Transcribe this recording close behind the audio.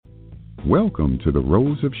Welcome to the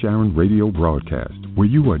Rose of Sharon radio broadcast, where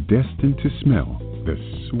you are destined to smell the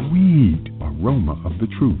sweet aroma of the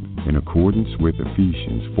truth in accordance with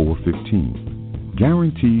Ephesians 4:15,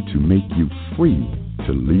 guaranteed to make you free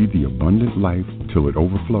to lead the abundant life till it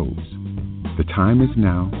overflows. The time is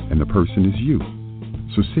now, and the person is you.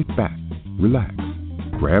 So sit back, relax,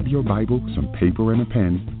 grab your Bible, some paper, and a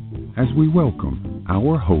pen as we welcome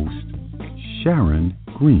our host, Sharon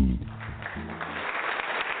Green.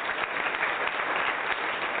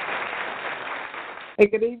 Hey,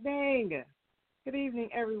 good evening. Good evening,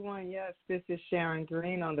 everyone. Yes, this is Sharon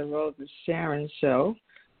Green on the Rose of Sharon Show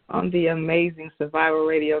on the amazing Survivor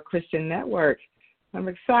Radio Christian Network. I'm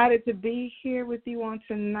excited to be here with you on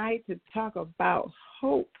tonight to talk about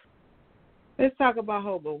hope. Let's talk about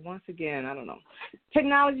hope, but once again, I don't know.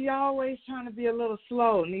 Technology always trying to be a little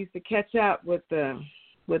slow, needs to catch up with the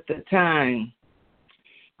time.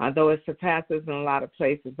 Although it surpasses in a lot of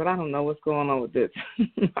places, but I don't know what's going on with this.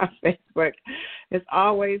 My Facebook is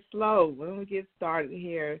always slow when we get started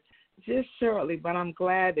here just shortly, but I'm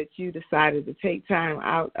glad that you decided to take time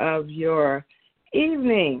out of your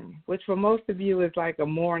evening, which for most of you is like a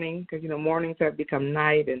morning, because, mornings have become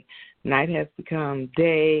night and night has become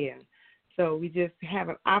day. And so we just have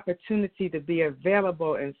an opportunity to be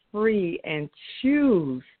available and free and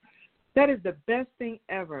choose. That is the best thing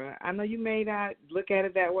ever. I know you may not look at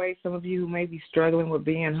it that way. Some of you who may be struggling with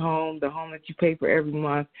being home, the home that you pay for every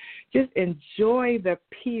month, just enjoy the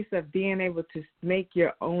peace of being able to make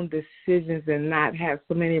your own decisions and not have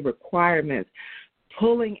so many requirements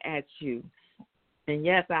pulling at you. And,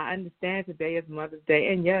 yes, I understand today is Mother's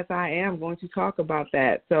Day, and, yes, I am going to talk about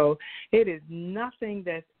that. So it is nothing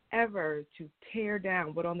that's ever to tear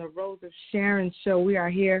down. But on the Rose of Sharon Show, we are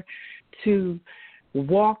here to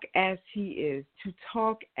walk as he is, to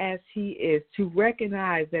talk as he is, to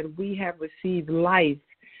recognize that we have received life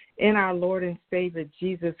in our Lord and Savior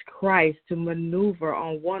Jesus Christ, to maneuver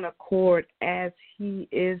on one accord as he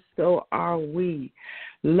is, so are we.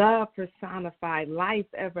 Love personified, life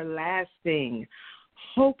everlasting,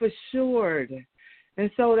 hope assured. And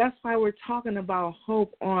so that's why we're talking about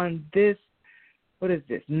hope on this,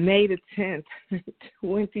 May the 10th,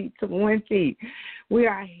 2020. We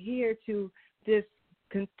are here to just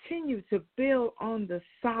continue to build on the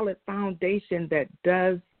solid foundation that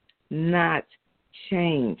does not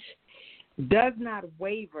change, does not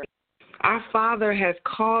waver. Our Father has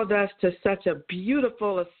called us to such a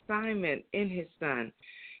beautiful assignment in his Son.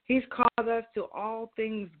 He's called us to all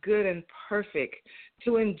things good and perfect,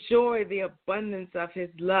 to enjoy the abundance of his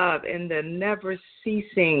love and the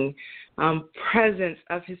never-ceasing presence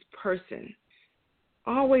of his person,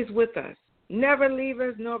 always with us. Never leave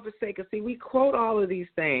us nor forsake us. See, we quote all of these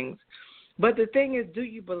things, but the thing is, do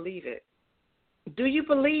you believe it? Do you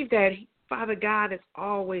believe that Father God is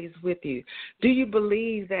always with you? Do you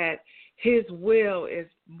believe that his will is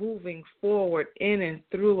moving forward in and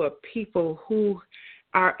through a people who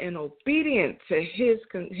are in obedience to his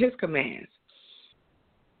commands,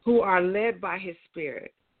 who are led by his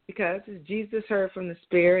Spirit? Because Jesus heard from the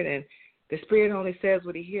Spirit, and the Spirit only says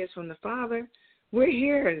what he hears from the Father. We're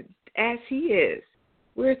here as he is.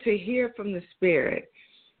 We're to hear from the Spirit.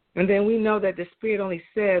 And then we know that the Spirit only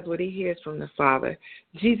says what he hears from the Father.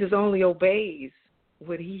 Jesus only obeys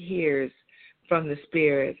what he hears from the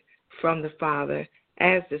Spirit, from the Father,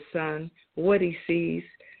 as the Son, what he sees.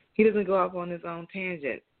 He doesn't go off on his own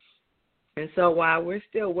tangent. And so while we're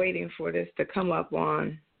still waiting for this to come up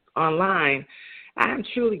online, I'm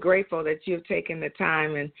truly grateful that you've taken the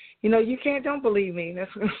time. And, don't believe me.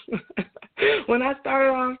 That's when I started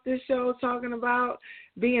off this show talking about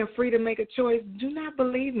being free to make a choice, do not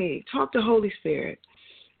believe me. Talk to Holy Spirit.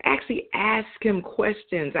 Actually ask him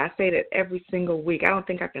questions. I say that every single week. I don't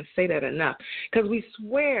think I can say that enough, because we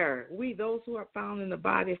swear, those who are found in the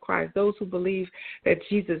body of Christ, those who believe that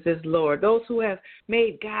Jesus is Lord, those who have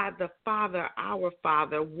made God the Father, our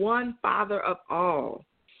Father, one Father of all,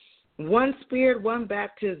 one Spirit, one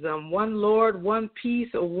baptism, one Lord, one peace,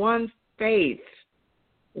 one faith,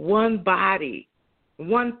 one body,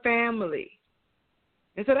 one family.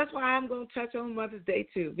 And so that's why I'm going to touch on Mother's Day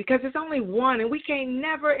too, because it's only one, and we can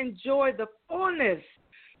never enjoy the fullness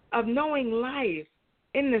of knowing life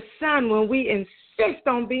in the Son when we insist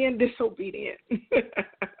on being disobedient.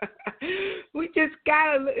 We just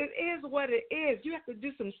it is what it is. You have to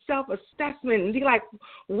do some self-assessment and be like,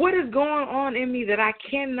 what is going on in me that I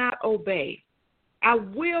cannot obey? I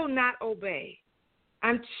will not obey.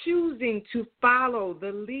 I'm choosing to follow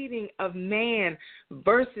the leading of man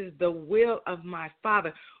versus the will of my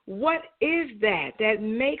Father. What is that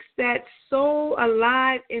makes that so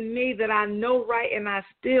alive in me that I know right and I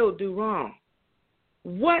still do wrong?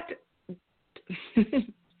 What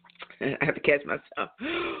I have to catch myself.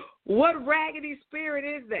 What raggedy spirit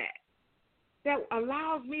is that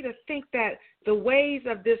allows me to think that the ways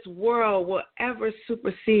of this world will ever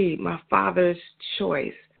supersede my Father's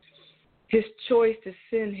choice, his choice to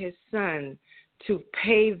send his Son to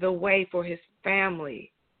pave the way for his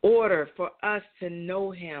family, order for us to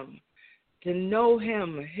know him, his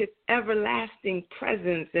everlasting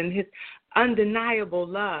presence and his undeniable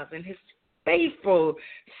love and his faithful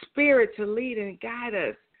spirit to lead and guide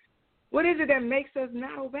us. What is it that makes us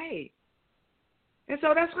not obey? And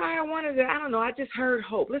so that's why I just heard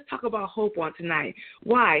hope. Let's talk about hope on tonight.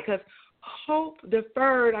 Why? Because hope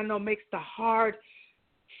deferred, I know, makes the heart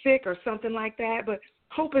sick or something like that, but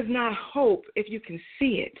hope is not hope if you can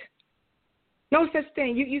see it. No such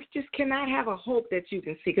thing. You just cannot have a hope that you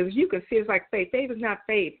can see, because if you can see, it's like faith. Faith is not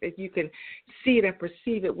faith if you can see it and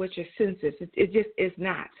perceive it with your senses. It just is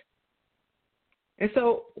not. And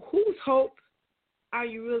so whose hope are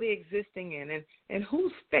you really existing in? And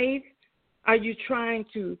whose faith are you trying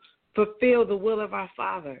to fulfill the will of our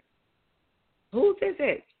Father? Whose is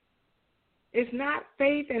it? It's not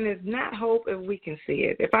faith and it's not hope if we can see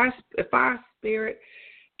it. If our spirit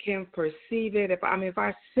can perceive it, if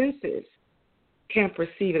our senses can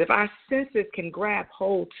perceive it, if our senses can grab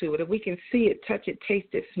hold to it, if we can see it, touch it, taste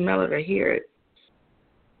it, smell it, or hear it,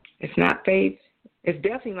 it's not faith. It's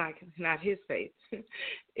definitely not his faith. It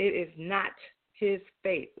is not his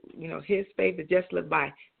faith. His faith is just lived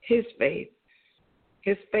by his faith.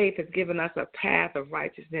 His faith has given us a path of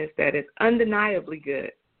righteousness that is undeniably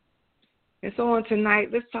good. And so on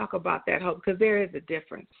tonight, let's talk about that hope, because there is a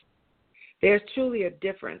difference. There's truly a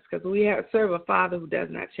difference, because we serve a Father who does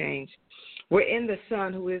not change. We're in the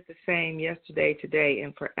Son who is the same yesterday, today,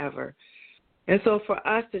 and forever. And so for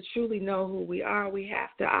us to truly know who we are, we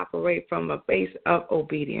have to operate from a place of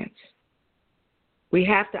obedience. We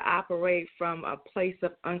have to operate from a place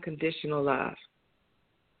of unconditional love.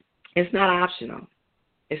 It's not optional.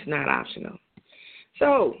 It's not optional.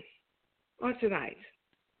 So, on tonight,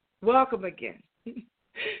 welcome again.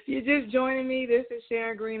 You're just joining me. This is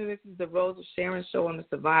Sharon Green, and this is the Rose of Sharon Show on the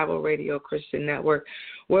Survival Radio Christian Network,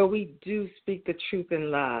 where we do speak the truth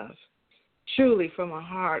in love, truly from a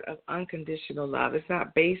heart of unconditional love. It's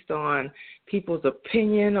not based on people's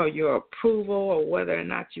opinion or your approval or whether or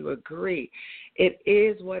not you agree. It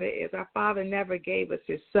is what it is. Our Father never gave us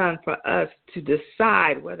his Son for us to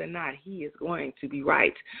decide whether or not he is going to be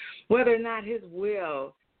right, whether or not his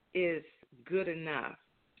will is good enough.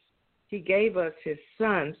 He gave us his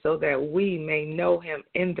Son so that we may know him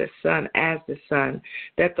in the Son as the Son,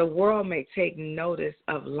 that the world may take notice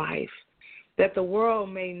of life, that the world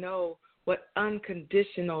may know what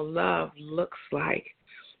unconditional love looks like,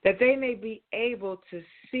 that they may be able to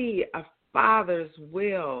see a Father's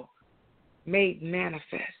will made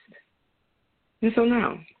manifest. And so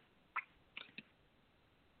now,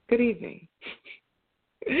 good evening.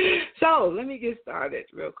 So let me get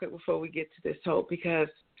started real quick before we get to this hope, because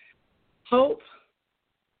hope,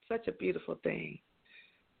 such a beautiful thing.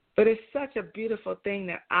 But it's such a beautiful thing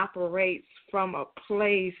that operates from a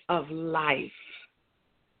place of life.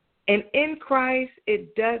 And in Christ,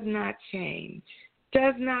 it does not change,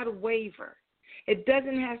 does not waver. It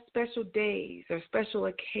doesn't have special days or special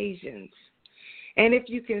occasions. And if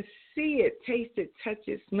you can see it, taste it, touch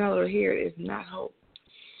it, smell or hear it, it's not hope.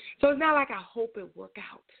 So it's not like I hope it work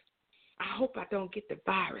out. I hope I don't get the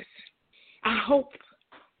virus. I hope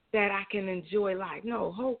that I can enjoy life.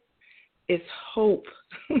 No, hope is hope.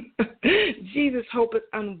 Jesus' hope is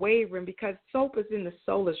unwavering, because hope is in the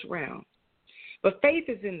soulish realm. But faith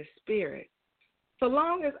is in the spirit. So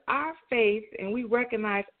long as our faith and we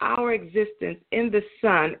recognize our existence in the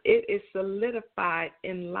Son, it is solidified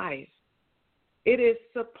in life. It is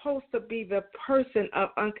supposed to be the person of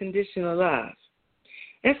unconditional love.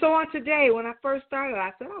 And so on today, when I first started,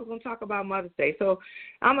 I said I was going to talk about Mother's Day. So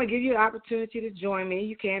I'm going to give you the opportunity to join me.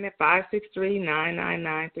 You can at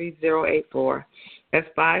 563-999-3084. That's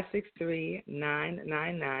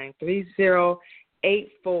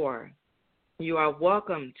 563-999-3084. You are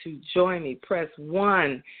welcome to join me. Press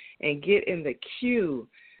 1 and get in the queue.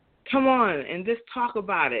 Come on and just talk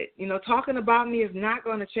about it. Talking about me is not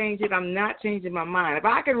going to change it. I'm not changing my mind. If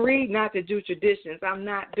I can read not to do traditions, I'm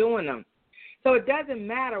not doing them. So it doesn't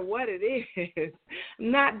matter what it is.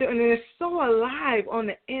 I'm not doing it. It's so alive on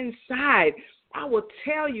the inside. I will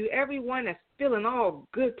tell you, everyone that's feeling all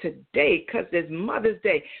good today because it's Mother's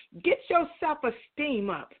Day, get your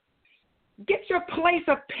self-esteem up. Get your place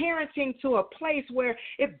of parenting to a place where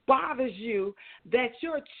it bothers you that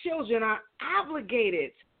your children are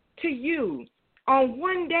obligated to you on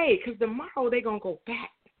one day, because tomorrow they're going to go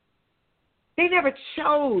back. They never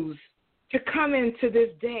chose to come into this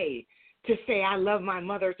day to say, I love my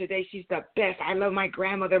mother today. She's the best. I love my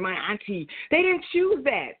grandmother, my auntie. They didn't choose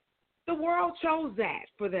that. The world chose that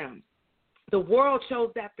for them. The world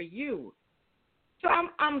chose that for you. So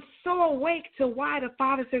I'm so awake to why the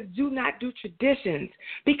Father says do not do traditions,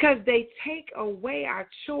 because they take away our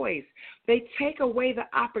choice. They take away the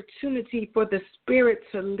opportunity for the Spirit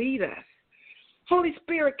to lead us. Holy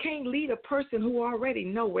Spirit can't lead a person who already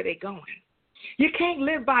know where they're going. You can't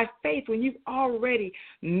live by faith when you've already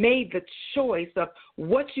made the choice of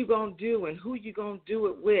what you're going to do and who you're going to do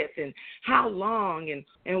it with and how long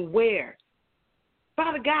and where.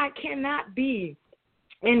 Father God cannot be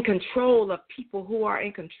in control of people who are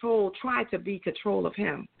in control, try to be control of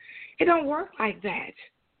him. It don't work like that.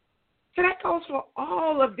 So that goes for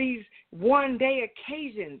all of these one-day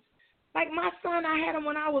occasions. Like my son, I had him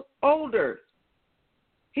when I was older.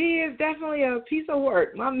 He is definitely a piece of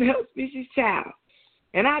work, my male species child.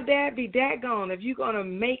 And our dad be daggone if you're going to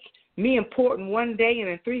make me important one day and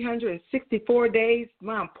in 364 days,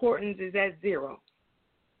 my importance is at zero.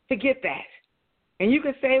 Forget that. And you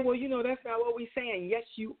can say, well, that's not what we're saying. Yes,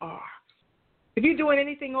 you are. If you're doing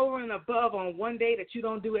anything over and above on one day that you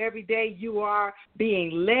don't do every day, you are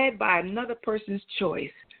being led by another person's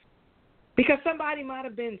choice. Because somebody might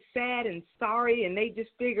have been sad and sorry, and they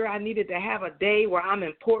just figure I needed to have a day where I'm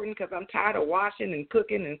important because I'm tired of washing and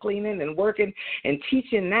cooking and cleaning and working and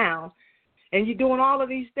teaching now. And you're doing all of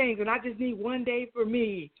these things, and I just need one day for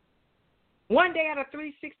me. One day out of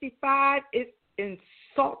 365 is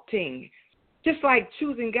insulting. Just like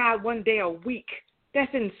choosing God one day a week.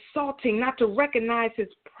 That's insulting not to recognize his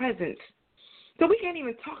presence. So we can't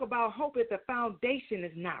even talk about hope if the foundation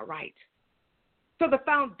is not right. So the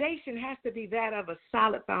foundation has to be that of a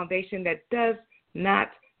solid foundation that does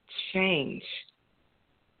not change.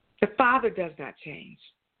 The Father does not change.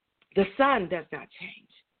 The Son does not change.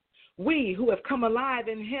 We who have come alive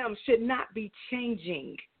in him should not be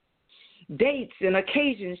changing. Dates and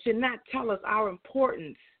occasions should not tell us our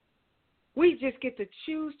importance. We just get to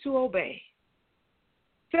choose to obey.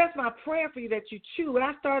 So that's my prayer for you, that you choose. When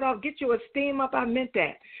I start off, get your esteem up, I meant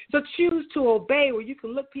that. So choose to obey where you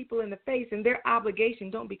can look people in the face and their obligation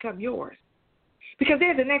don't become yours. Because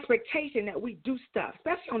there's an expectation that we do stuff,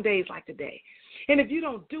 especially on days like today. And if you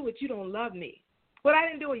don't do it, you don't love me. Well, I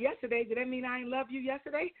didn't do it yesterday. Did that mean I ain't love you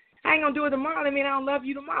yesterday? I ain't going to do it tomorrow. That mean I don't love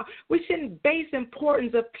you tomorrow. We shouldn't base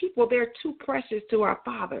importance of people. They're too precious to our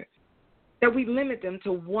Father, that we limit them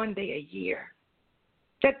to one day a year.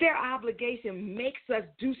 That their obligation makes us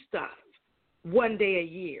do stuff one day a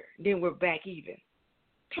year, then we're back even.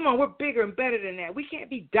 Come on, we're bigger and better than that. We can't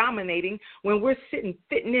be dominating when we're fitting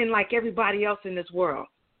in like everybody else in this world.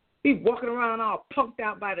 Be walking around all punked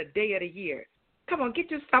out by the day of the year. Come on,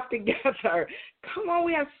 get your stuff together. Come on,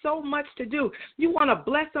 we have so much to do. You want to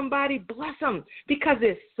bless somebody, bless them because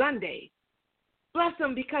it's Sunday. Bless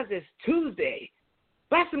them because it's Tuesday.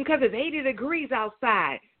 Bless them because it's 80 degrees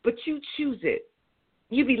outside, but you choose it.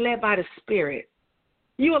 You be led by the Spirit.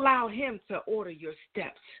 You allow him to order your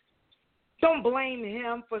steps. Don't blame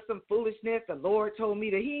him for some foolishness. The Lord told me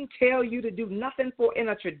that he didn't tell you to do nothing in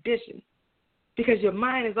a tradition because your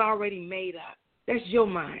mind is already made up. That's your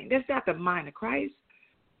mind. That's not the mind of Christ.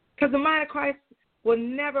 Because the mind of Christ will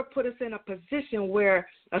never put us in a position where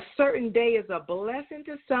a certain day is a blessing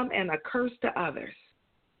to some and a curse to others.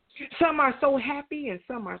 Some are so happy and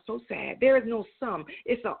some are so sad. There is no some.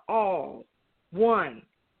 It's an all. One.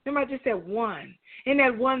 Remember I just said one. In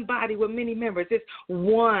that one body with many members, it's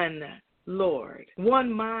one Lord, one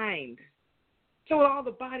mind. So all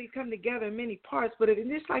the bodies come together in many parts, but it's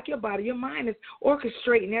just like your body, your mind is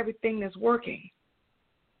orchestrating everything that's working.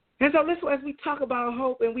 And so listen, as we talk about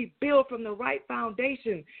hope and we build from the right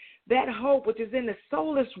foundation, that hope which is in the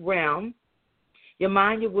soulless realm, your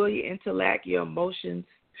mind, your will, your intellect, your emotions,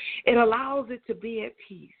 it allows it to be at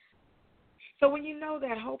peace. So when you know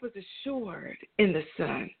that hope is assured in the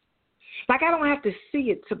Son, like I don't have to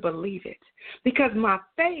see it to believe it because my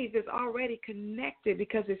faith is already connected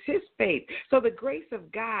because it's his faith. So the grace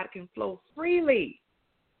of God can flow freely.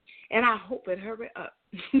 And I hope it hurry up.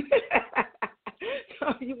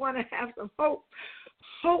 So you want to have some hope.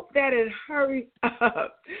 Hope that it hurries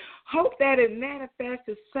up. Hope that it manifests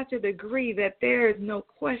to such a degree that there is no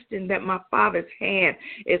question that my Father's hand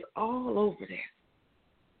is all over this.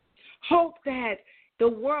 Hope that the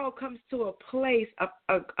world comes to a place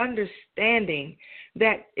of understanding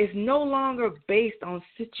that is no longer based on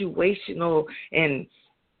situational and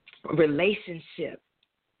relationship.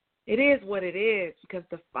 It is what it is because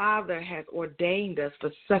the Father has ordained us for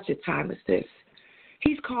such a time as this.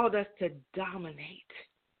 He's called us to dominate.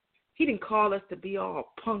 He didn't call us to be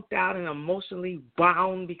all punked out and emotionally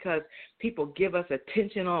bound because people give us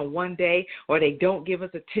attention on one day, or they don't give us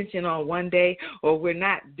attention on one day, or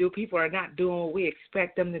people are not doing what we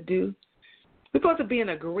expect them to do. We're supposed to be in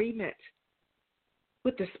agreement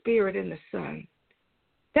with the Spirit and the Son.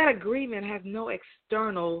 That agreement has no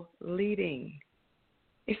external leading.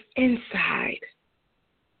 It's inside.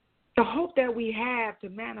 The hope that we have to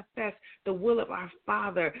manifest the will of our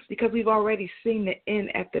Father, because we've already seen the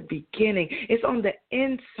end at the beginning, it's on the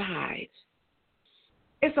inside.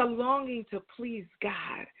 It's a longing to please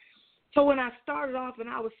God. So when I started off and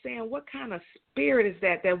I was saying, what kind of spirit is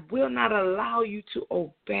that will not allow you to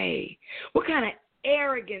obey? What kind of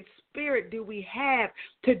arrogant spirit do we have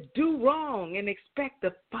to do wrong and expect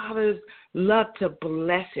the Father's love to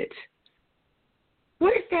bless it?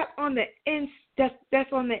 What is that on the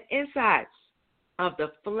that's on the inside of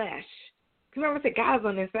the flesh? Remember, I said God is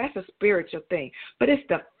on the inside. That's a spiritual thing. But it's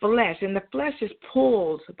the flesh, and the flesh is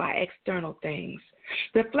pulled by external things.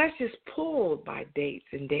 The flesh is pulled by dates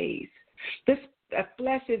and days. The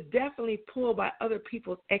flesh is definitely pulled by other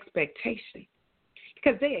people's expectations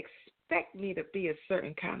because they expect me to be a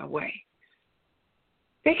certain kind of way.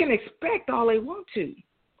 They can expect all they want to.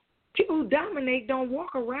 People who dominate don't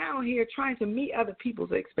walk around here trying to meet other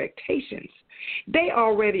people's expectations. They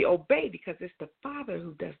already obey because it's the Father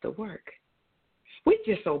who does the work. We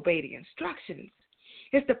just obey the instructions.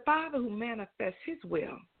 It's the Father who manifests His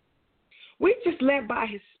will. We just led by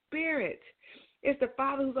His Spirit. It's the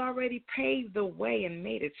Father who's already paved the way and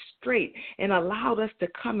made it straight and allowed us to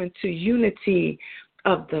come into unity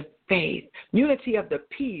of the faith, unity of the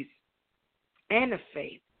peace and the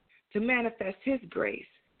faith, to manifest His grace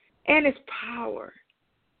and His power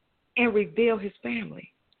and reveal His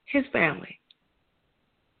family.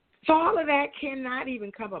 So all of that cannot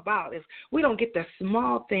even come about if we don't get the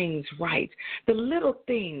small things right, the little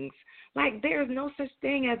things. Like there's no such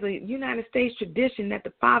thing as a United States tradition that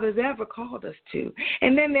the fathers ever called us to.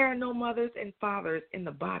 And then there are no mothers and fathers in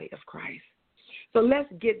the body of Christ. So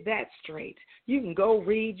let's get that straight. You can go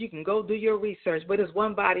read, you can go do your research, but it's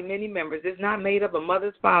one body, many members. It's not made up of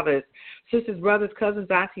mothers, fathers, sisters, brothers,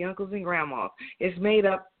 cousins, auntie, uncles, and grandmas. It's made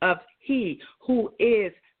up of He who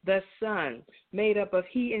is the Son, made up of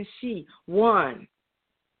He and she, one.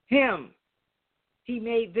 Him, He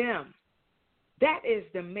made them. That is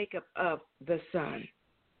the makeup of the Son.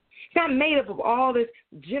 It's not made up of all this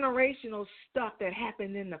generational stuff that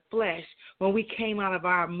happened in the flesh when we came out of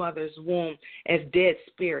our mother's womb as dead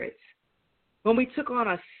spirits, when we took on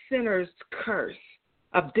a sinner's curse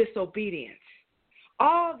of disobedience.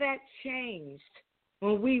 All that changed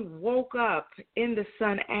when we woke up in the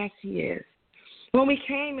Son as He is, when we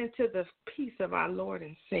came into the peace of our Lord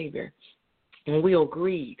and Savior, when we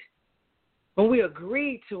agreed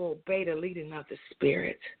to obey the leading of the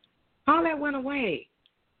Spirit. All that went away.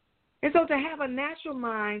 And so to have a natural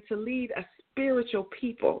mind to lead a spiritual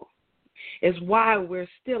people is why we're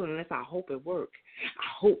still in this. I hope it works.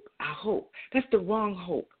 I hope. That's the wrong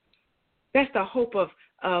hope. That's the hope of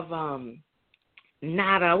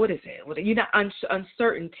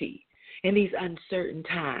uncertainty in these uncertain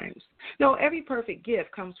times. No, every perfect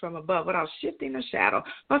gift comes from above without shifting a shadow.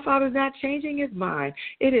 My Father's not changing His mind.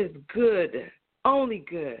 It is good, only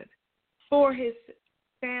good for His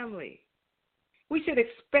family. We should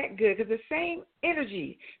expect good because the same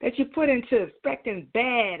energy that you put into expecting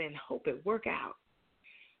bad and hope it work out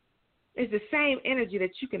is the same energy that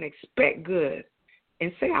you can expect good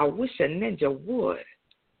and say, I wish a ninja would.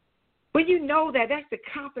 But you know that's the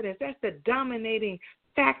confidence, that's the dominating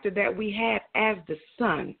factor that we have as the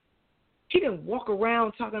Son. He didn't walk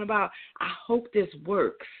around talking about, I hope this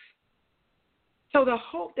works. So the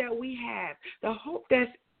hope that we have, the hope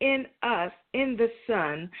that's in us, in the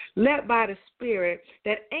Son, led by the Spirit,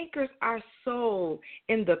 that anchors our soul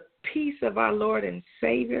in the peace of our Lord and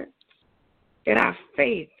Savior, that our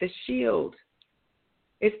faith, the shield,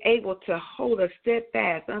 is able to hold us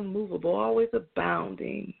steadfast, unmovable, always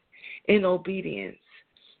abounding in obedience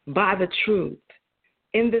by the truth,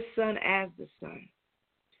 in the Son as the Son.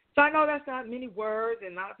 So I know that's not many words,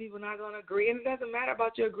 and a lot of people are not going to agree, and it doesn't matter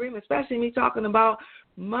about your agreement, especially me talking about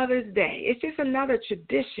Mother's Day. It's just another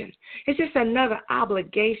tradition. It's just another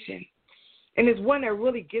obligation, and it's one that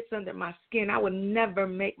really gets under my skin. I would never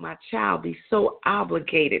make my child be so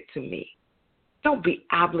obligated to me. Don't be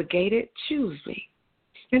obligated. Choose me.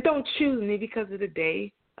 And don't choose me because of the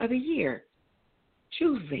day of the year.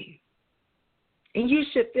 Choose me. And you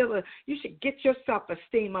should get your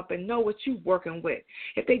self-esteem up and know what you're working with.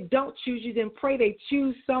 If they don't choose you, then pray they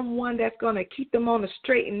choose someone that's going to keep them on the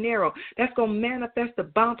straight and narrow, that's going to manifest the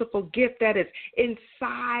bountiful gift that is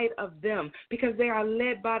inside of them because they are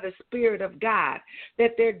led by the Spirit of God,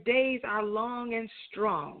 that their days are long and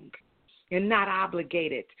strong and not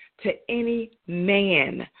obligated to any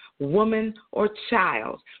man, woman, or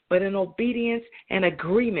child, but in obedience and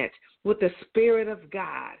agreement with the Spirit of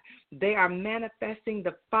God. They are manifesting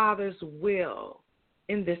the Father's will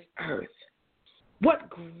in this earth. What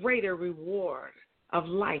greater reward of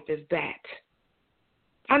life is that?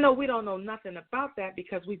 I know we don't know nothing about that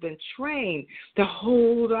because we've been trained to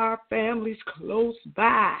hold our families close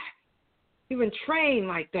by. We've been trained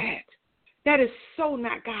like that. That is so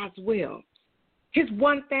not God's will. His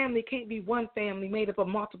one family can't be one family made up of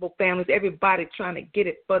multiple families, everybody trying to get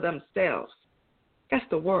it for themselves. That's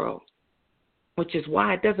the world, which is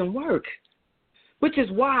why it doesn't work, which is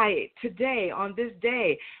why today, on this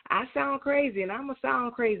day, I sound crazy, and I'm going to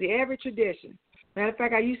sound crazy every tradition. Matter of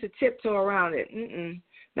fact, I used to tiptoe around it.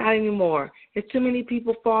 Not anymore. There's too many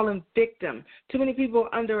people falling victim, too many people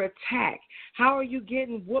under attack. How are you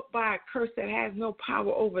getting whooped by a curse that has no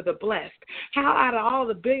power over the blessed? How out of all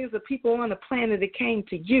the billions of people on the planet it came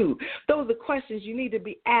to you? Those are questions you need to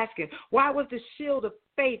be asking. Why was the shield of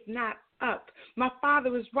faith not up? My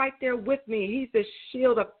Father is right there with me. He's the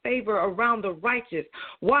shield of favor around the righteous.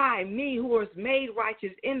 Why me, who was made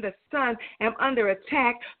righteous in the Son, am under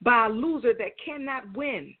attack by a loser that cannot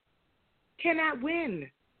win? Cannot win.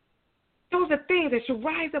 Those are things that should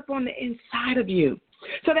rise up on the inside of you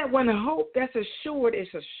so that when hope that's assured is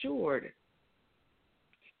assured,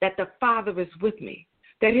 that the Father is with me,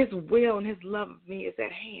 that his will and his love of me is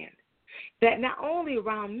at hand, that not only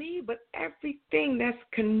around me, but everything that's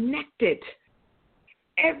connected,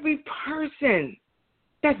 every person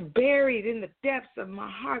that's buried in the depths of my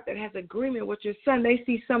heart that has agreement with your Son, they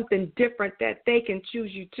see something different that they can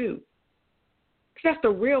choose you to. That's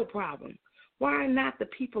the real problem. Why are not the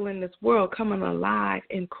people in this world coming alive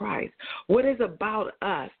in Christ? What is about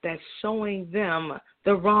us that's showing them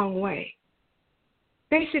the wrong way?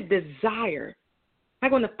 They should desire,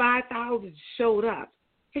 like when the 5,000 showed up,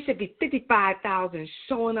 it should be 55,000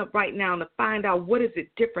 showing up right now to find out what is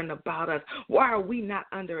it different about us. Why are we not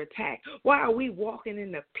under attack? Why are we walking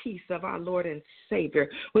in the peace of our Lord and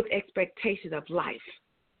Savior with expectation of life?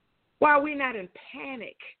 Why are we not in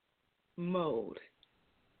panic mode?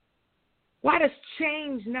 Why does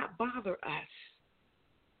change not bother us?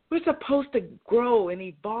 We're supposed to grow and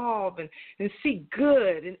evolve and see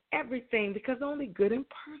good in everything because only good and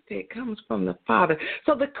perfect comes from the Father.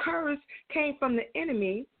 So the curse came from the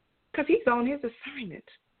enemy because he's on his assignment.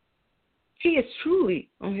 He is truly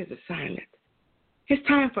on his assignment. It's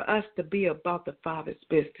time for us to be about the Father's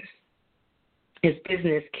business. His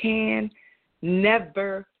business can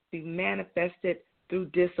never be manifested through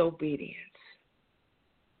disobedience.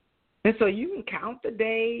 And so you can count the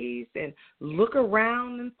days and look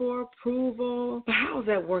around and for approval. But how is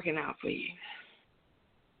that working out for you?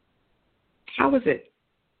 How is it?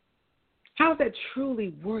 How is that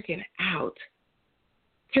truly working out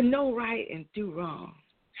to know right and do wrong?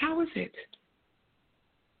 How is it?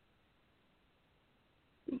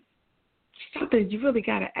 Something you really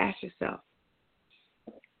got to ask yourself.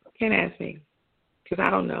 Can't ask me because I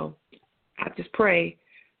don't know. I just pray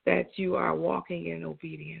that you are walking in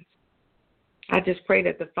obedience. I just pray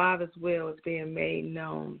that the Father's will is being made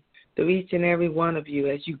known to each and every one of you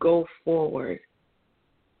as you go forward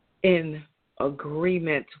in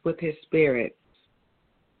agreement with his Spirit,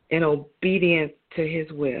 in obedience to his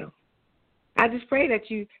will. I just pray that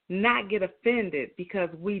you not get offended because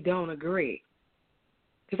we don't agree.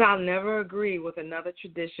 Because I'll never agree with another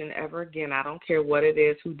tradition ever again. I don't care what it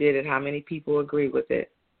is, who did it, how many people agree with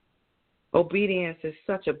it. Obedience is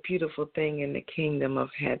such a beautiful thing in the kingdom of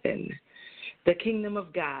heaven. The kingdom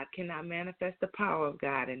of God cannot manifest the power of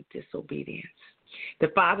God in disobedience. The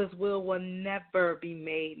Father's will never be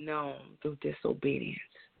made known through disobedience.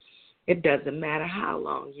 It doesn't matter how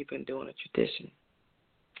long you've been doing a tradition.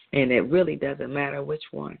 And it really doesn't matter which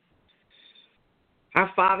one.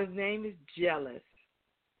 Our Father's name is jealous.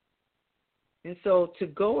 And so to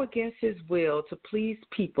go against his will, to please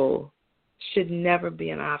people, should never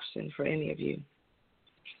be an option for any of you.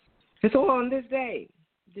 And so on this day,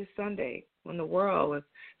 this Sunday, when the world is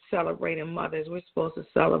celebrating mothers, we're supposed to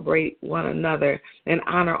celebrate one another and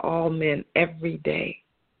honor all men every day.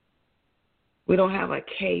 We don't have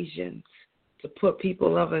occasions to put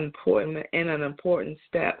people in an important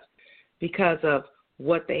step because of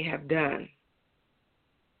what they have done.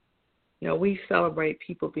 No, we celebrate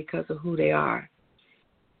people because of who they are.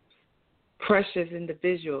 precious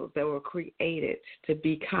individuals that were created to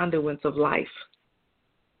be conduits of life.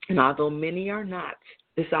 And although many are not,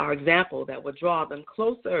 this is our example that will draw them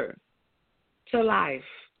closer to life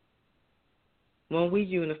when we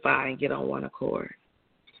unify and get on one accord.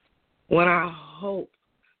 When our hope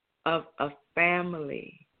of a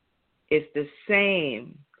family is the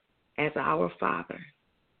same as our Father.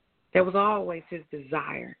 That was always his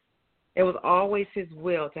desire. It was always his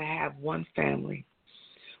will to have one family.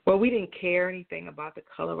 Well, we didn't care anything about the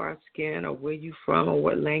color of our skin or where you're from or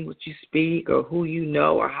what language you speak or who you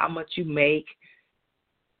know or how much you make.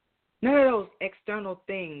 None of those external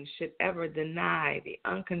things should ever deny the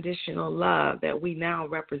unconditional love that we now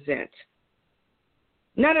represent.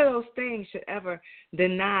 None of those things should ever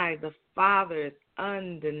deny the Father's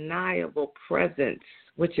undeniable presence,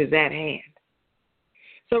 which is at hand.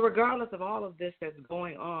 So regardless of all of this that's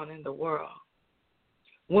going on in the world,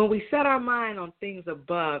 when we set our mind on things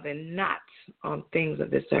above and not on things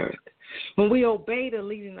of this earth, when we obey the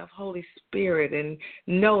leading of Holy Spirit and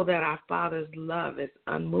know that our Father's love is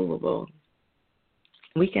unmovable,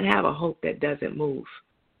 we can have a hope that doesn't move.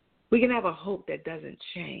 We can have a hope that doesn't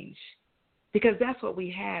change because that's what we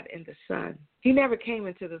had in the Son. He never came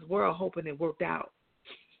into this world hoping it worked out.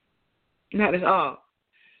 Not at all.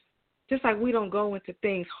 Just like we don't go into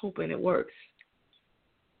things hoping it works.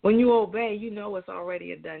 When you obey, you know it's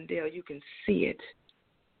already a done deal. You can see it.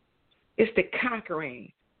 It's the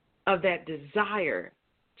conquering of that desire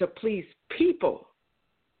to please people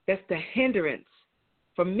that's the hindrance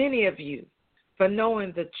for many of you for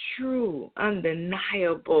knowing the true,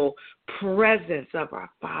 undeniable presence of our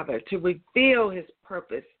Father, to reveal his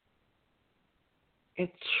purpose and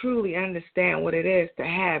truly understand what it is to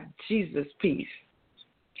have Jesus' peace.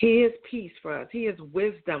 He is peace for us. He is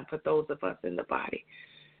wisdom for those of us in the body.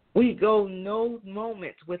 We go no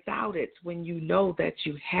moment without it. When you know that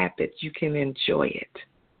you have it, you can enjoy it.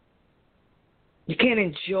 You can't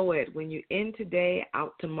enjoy it when you're in today,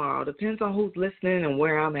 out tomorrow. Depends on who's listening and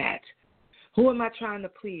where I'm at. Who am I trying to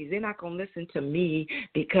please? They're not going to listen to me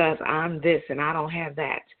because I'm this and I don't have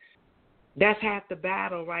that. That's half the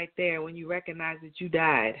battle right there when you recognize that you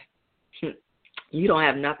died. You don't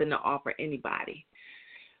have nothing to offer anybody.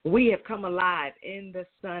 We have come alive in the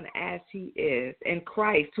Son as he is, in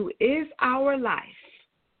Christ, who is our life.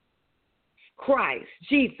 Christ,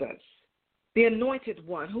 Jesus, the anointed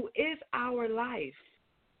one, who is our life.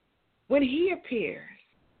 When he appears,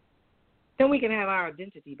 then we can have our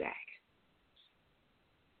identity back.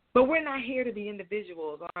 But we're not here to be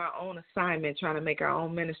individuals on our own assignment, trying to make our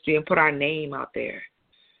own ministry and put our name out there.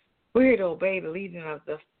 We're here to obey the leading of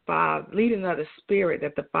the Father, leading of the Spirit,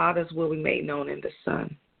 that the Father's will be made known in the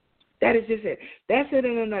Son. That is just it. That's it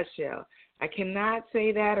in a nutshell. I cannot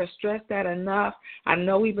say that or stress that enough. I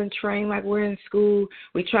know we've been trained like we're in school.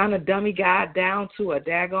 We're trying to dummy God down to a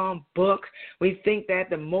daggone book. We think that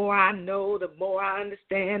the more I know, the more I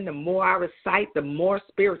understand, the more I recite, the more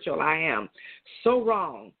spiritual I am. So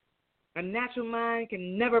wrong. A natural mind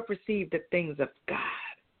can never perceive the things of God.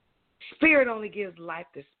 Spirit only gives life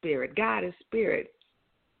to spirit. God is spirit.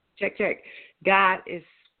 Check. God is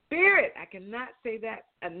spirit. I cannot say that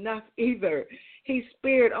enough either. He's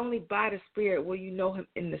spirit. Only by the Spirit will you know him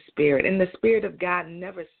in the Spirit. And the Spirit of God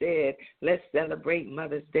never said, let's celebrate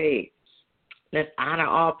Mother's Day. Let's honor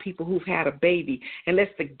all people who've had a baby. And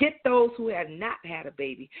let's forget those who have not had a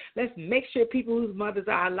baby. Let's make sure people whose mothers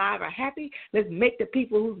are alive are happy. Let's make the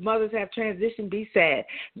people whose mothers have transitioned be sad.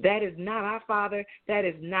 That is not our Father. That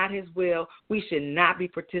is not his will. We should not be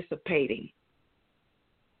participating.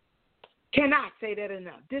 Cannot say that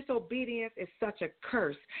enough. Disobedience is such a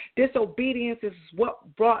curse. Disobedience is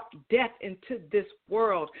what brought death into this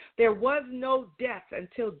world. There was no death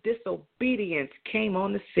until disobedience came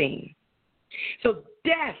on the scene. So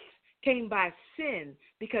death came by sin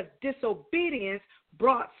because disobedience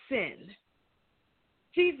brought sin.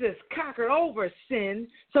 Jesus conquered over sin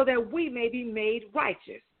so that we may be made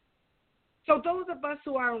righteous. So those of us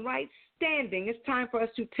who are in right standing, it's time for us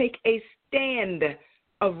to take a stand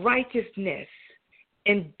of righteousness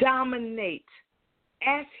and dominate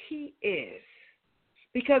as he is,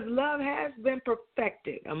 because love has been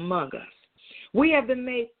perfected among us. We have been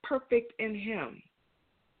made perfect in him.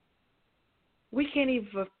 We can't even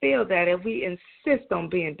fulfill that if we insist on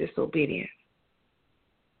being disobedient.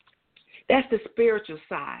 That's the spiritual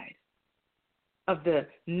side of the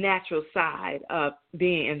natural side of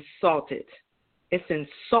being insulted. It's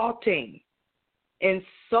insulting.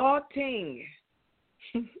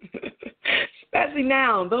 Especially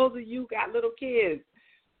now, those of you who got little kids,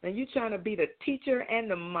 and you trying to be the teacher and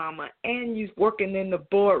the mama, and you working in the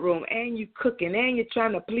boardroom, and you cooking, and you're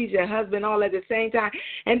trying to please your husband all at the same time,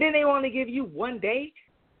 and then they want to give you one day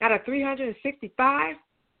out of 365,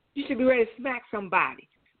 you should be ready to smack somebody.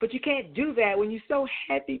 But you can't do that when you're so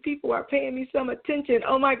happy people are paying me some attention.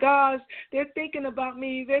 Oh, my gosh, they're thinking about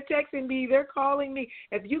me. They're texting me. They're calling me.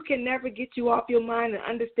 If you can never get you off your mind and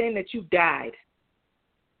understand that you died,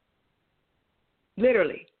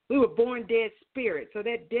 literally, we were born dead spirits. So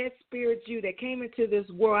that dead spirit you that came into this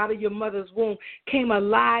world out of your mother's womb came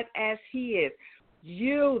alive as he is.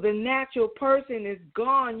 You, the natural person, is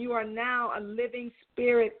gone. You are now a living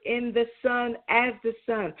spirit in the Son, as the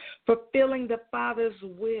Son, fulfilling the Father's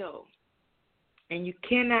will. And you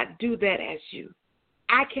cannot do that as you.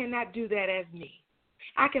 I cannot do that as me.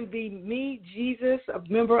 I can be me, Jesus, a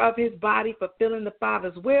member of his body, fulfilling the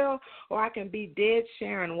Father's will, or I can be dead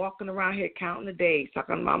Sharon, walking around here counting the days,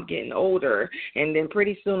 talking about I'm getting older, and then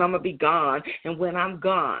pretty soon I'm going to be gone. And when I'm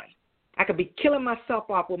gone, I could be killing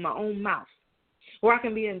myself off with my own mouth. Or I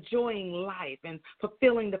can be enjoying life and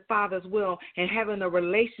fulfilling the Father's will and having a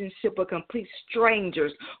relationship with complete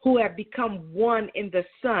strangers who have become one in the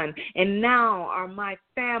Son and now are my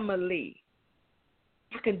family.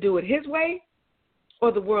 I can do it his way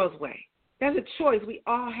or the world's way. That's a choice we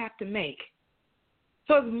all have to make.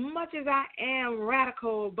 So as much as I am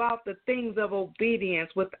radical about the things of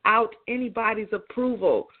obedience without anybody's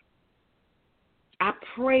approval, I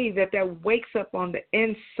pray that wakes up on the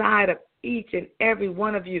inside of each and every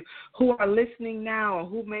one of you who are listening now or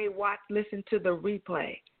who may listen to the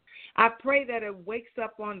replay. I pray that it wakes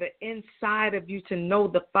up on the inside of you to know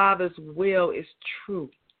the Father's will is true.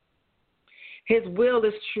 His will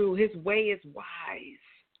is true. His way is wise.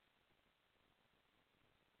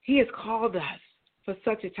 He has called us for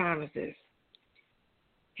such a time as this.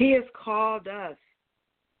 He has called us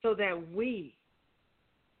so that we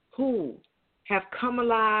who have come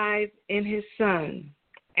alive in his Son,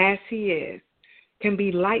 as he is, can be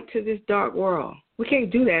light to this dark world. We can't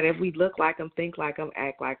do that if we look like them, think like them,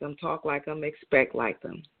 act like them, talk like them, expect like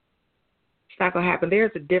them. It's not going to happen.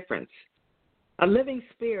 There's a difference. A living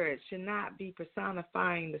spirit should not be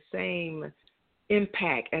personifying the same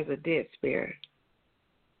impact as a dead spirit.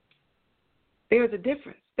 There's a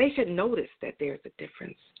difference. They should notice that there's a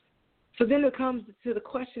difference. So then it comes to the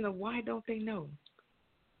question of why don't they know?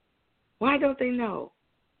 Why don't they know?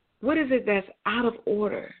 What is it that's out of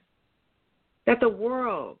order? That the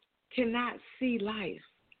world cannot see life.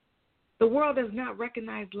 The world does not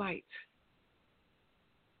recognize light.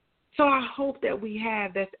 So our hope that we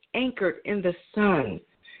have that's anchored in the Son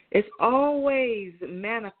is always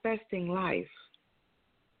manifesting life,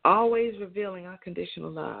 always revealing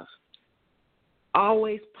unconditional love,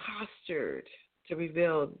 always postured to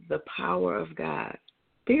reveal the power of God.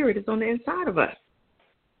 Spirit is on the inside of us.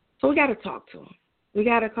 So we got to talk to him. We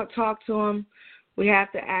got to talk to him. We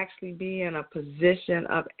have to actually be in a position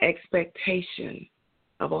of expectation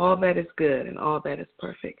of all that is good and all that is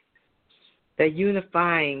perfect. That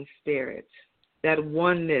unifying spirit, that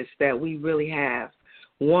oneness that we really have,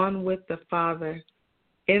 one with the Father,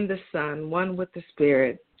 in the Son, one with the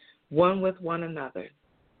Spirit, one with one another.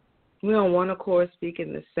 We on one accord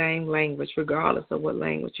speaking the same language, regardless of what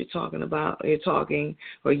language you're talking about, or you're talking,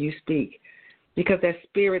 or you speak. Because that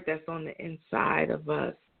spirit that's on the inside of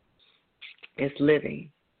us is living,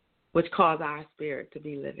 which caused our spirit to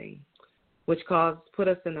be living, which put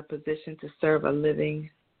us in a position to serve a living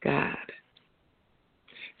God.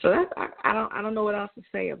 So that's, I don't know what else to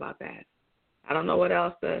say about that. I don't know what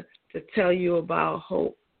else to tell you about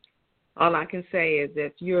hope. All I can say is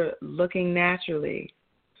that you're looking naturally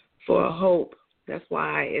for a hope. That's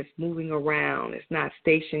why it's moving around. It's not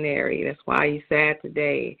stationary. That's why you're sad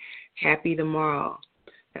today, happy tomorrow.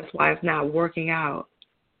 That's why it's not working out.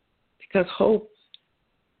 Because hope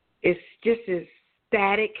is just as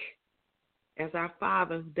static as our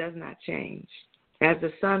Father who does not change, as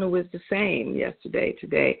the Son who is the same yesterday,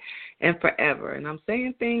 today, and forever. And I'm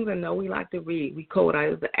saying things I know we like to read. We quote. I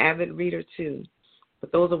was an avid reader too.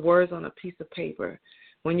 But those are words on a piece of paper.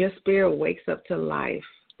 When your spirit wakes up to life,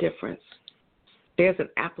 difference, there's an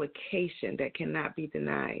application that cannot be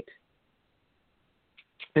denied.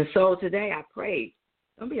 And so today I pray,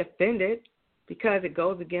 don't be offended because it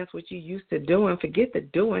goes against what you used to do, and forget the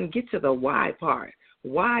doing, get to the why part.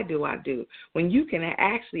 Why do I do? When you can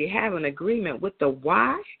actually have an agreement with the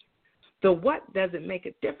why, the what doesn't make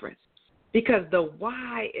a difference, because the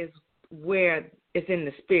why is where it's in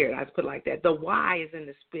the spirit. I put it like that. The why is in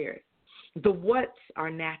the spirit. The what's are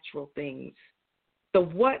natural things. The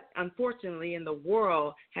what, unfortunately, in the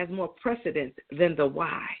world has more precedence than the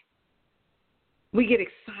why. We get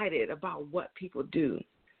excited about what people do.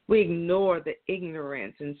 We ignore the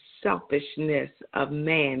ignorance and selfishness of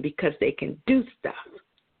man because they can do stuff.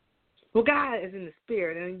 Well, God is in the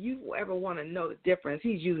spirit, and you ever want to know the difference,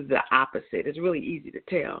 he's usually the opposite. It's really easy to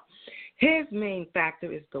tell. His main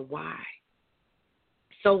factor is the why.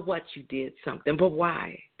 So what, you did something, but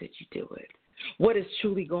why did you do it? What is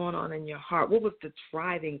truly going on in your heart? What was the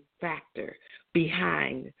driving factor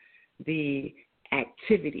behind the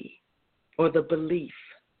activity or the belief?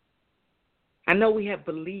 I know we have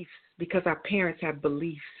beliefs because our parents have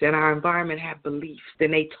beliefs and our environment have beliefs,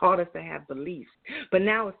 and they taught us to have beliefs. But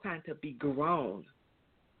now it's time to be grown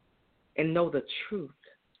and know the truth.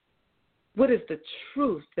 What is the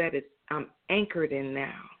truth that I'm anchored in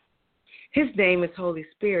now? His name is Holy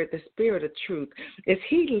Spirit, the Spirit of truth. Is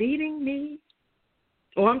he leading me,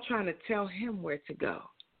 or I'm trying to tell him where to go?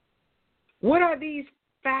 What are these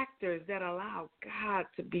factors that allow God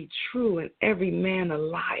to be true and every man a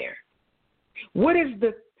liar? What is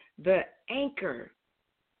the anchor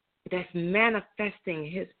that's manifesting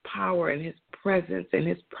his power and his presence and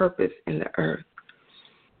his purpose in the earth?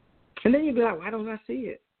 And then you'd be like, why don't I see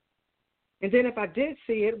it? And then if I did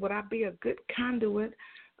see it, would I be a good conduit,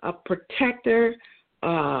 a protector,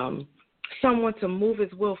 someone to move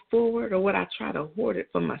his will forward, or would I try to hoard it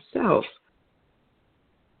for myself?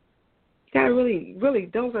 You got to really,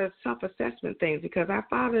 those are self-assessment things, because our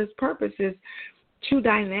Father's purpose is too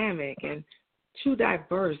dynamic and too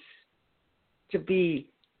diverse to be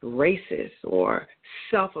racist or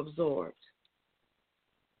self-absorbed.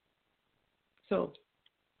 So,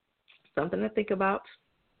 something to think about,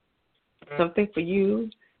 something for you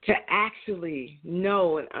to actually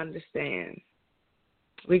know and understand.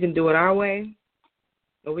 We can do it our way,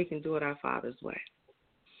 or we can do it our Father's way.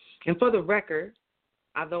 And for the record,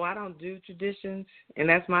 although I don't do traditions, and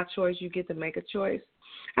that's my choice, you get to make a choice,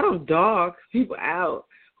 I don't dog people out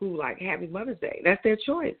who like Happy Mother's Day. That's their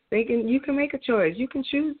choice. You can make a choice. You can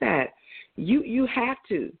choose that. You have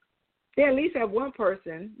to. They at least have one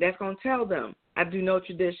person that's going to tell them, I do no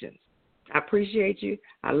traditions. I appreciate you.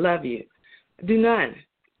 I love you. I do none.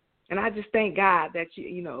 And I just thank God that,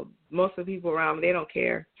 most of the people around me, they don't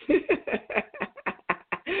care.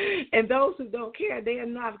 And those who don't care, they are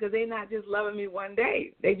not, because they're not just loving me one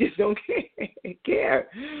day. They just don't care.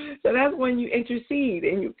 So that's when you intercede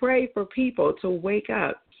and you pray for people to wake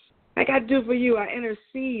up. Like I do for you, I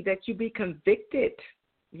intercede that you be convicted.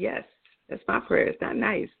 Yes, that's my prayer. It's not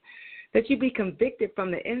nice. That you be convicted from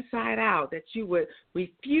the inside out, that you would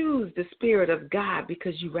refuse the Spirit of God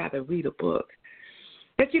because you rather read a book.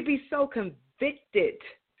 That you be so convicted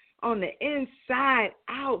on the inside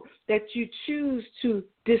out that you choose to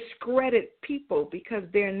discredit people because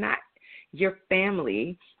they're not your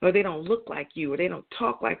family, or they don't look like you, or they don't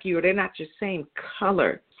talk like you, or they're not your same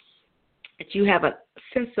color. That you have a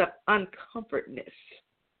sense of uncomfortness,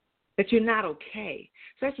 that you're not okay.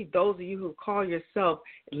 Especially those of you who call yourself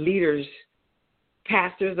leaders,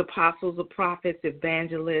 pastors, apostles, or prophets,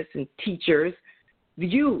 evangelists, and teachers,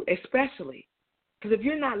 you especially. Because if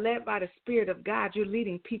you're not led by the Spirit of God, you're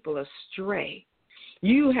leading people astray.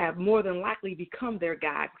 You have more than likely become their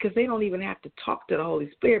guide, because they don't even have to talk to the Holy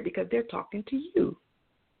Spirit because they're talking to you.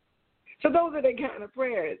 So those are the kind of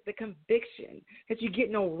prayers, the conviction that you get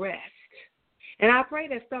no rest. And I pray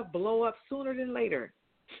that stuff blow up sooner than later.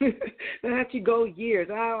 That you go years.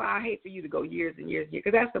 I hate for you to go years and years,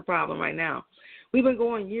 because that's the problem right now. We've been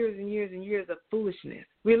going years and years and years of foolishness.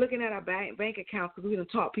 We're looking at our bank accounts because we done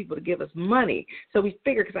taught people to give us money. So we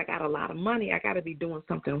figure, because I got a lot of money, I got to be doing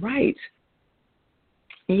something right.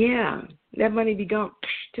 Yeah, that money be gone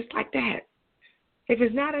just like that. If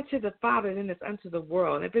it's not unto the Father, then it's unto the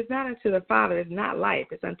world. And if it's not unto the Father, it's not life,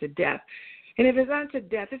 it's unto death. And if it's unto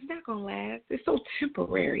death, it's not going to last. It's so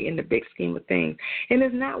temporary in the big scheme of things. And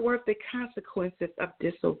it's not worth the consequences of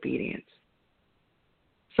disobedience.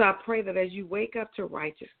 So I pray that as you wake up to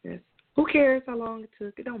righteousness, who cares how long it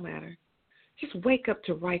took? It don't matter. Just wake up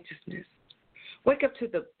to righteousness. Wake up to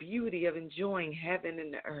the beauty of enjoying heaven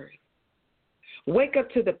and the earth. Wake up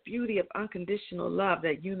to the beauty of unconditional love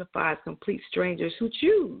that unifies complete strangers who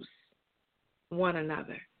choose one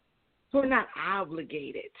another, who are not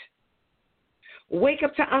obligated. Wake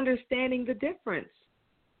up to understanding the difference.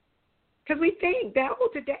 Because we think that,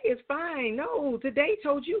 today is fine. No, today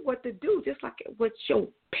told you what to do, just like what your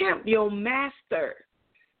pimp, your master,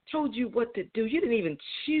 told you what to do. You didn't even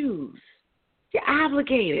choose. You're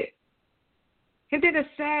obligated. And then the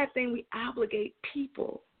sad thing, we obligate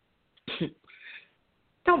people.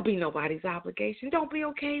 Don't be nobody's obligation. Don't be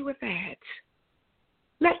okay with that.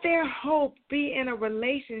 Let their hope be in a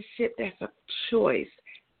relationship that's a choice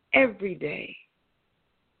every day.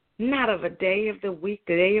 Not of a day of the week,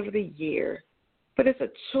 the day of the year, But it's a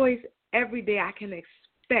choice every day. I can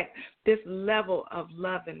expect this level of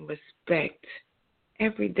love and respect.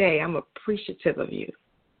 Every day I'm appreciative of you.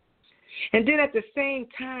 And then at the same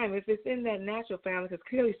time, if it's in that natural family, because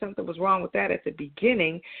clearly something was wrong with that at the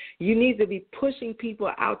beginning, you need to be pushing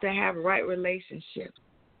people out to have right relationships.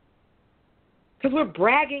 Because we're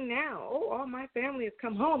bragging now. Oh, all my family has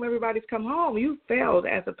come home. Everybody's come home. You failed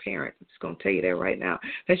as a parent. I'm just going to tell you that right now.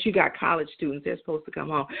 Unless you got college students, they're supposed to come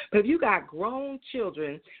home. But if you got grown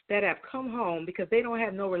children that have come home because they don't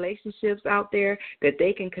have no relationships out there that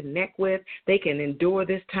they can connect with, they can endure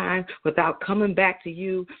this time without coming back to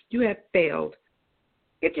you, you have failed.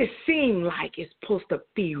 It just seemed like it's supposed to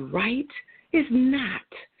be right. It's not.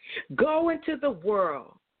 Go into the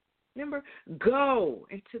world. Remember, go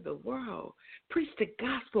into the world. Preach the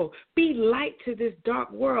gospel. Be light to this dark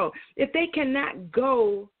world. If they cannot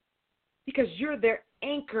go because you're their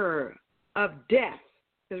anchor of death,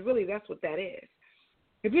 because really that's what that is.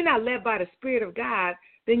 If you're not led by the Spirit of God,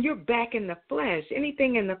 then you're back in the flesh.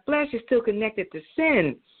 Anything in the flesh is still connected to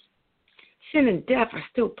sin. Sin and death are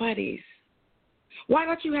still buddies. Why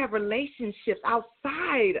don't you have relationships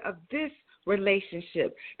outside of this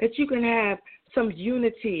relationship that you can have some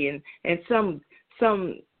unity and some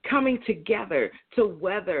coming together to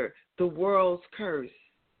weather the world's curse?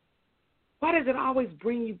 Why does it always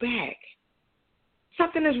bring you back?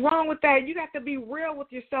 Something is wrong with that. You got to be real with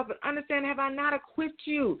yourself and understand, have I not equipped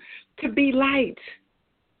you to be light?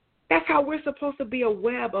 That's how we're supposed to be, a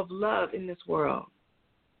web of love in this world.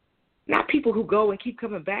 Not people who go and keep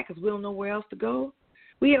coming back because we don't know where else to go.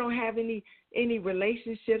 We don't have any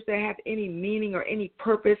relationships that have any meaning or any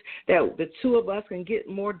purpose that the two of us can get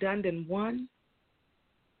more done than one.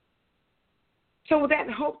 So with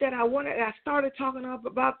that hope that I started talking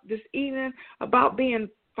about this evening, about being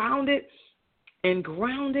founded and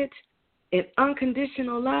grounded in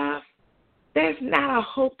unconditional love, there's not a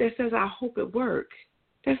hope that says, I hope it works.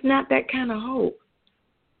 That's not that kind of hope.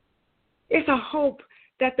 It's a hope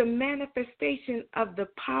that the manifestation of the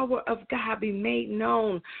power of God be made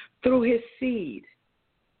known through his seed.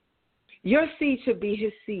 Your seed should be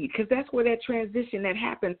his seed, because that's where that transition that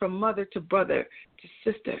happened from mother to brother to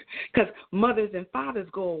sister. Because mothers and fathers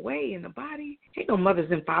go away in the body. Ain't no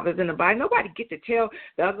mothers and fathers in the body. Nobody get to tell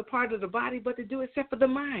the other part of the body what to do except for the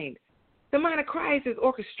mind. The mind of Christ is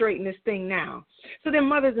orchestrating this thing now. So then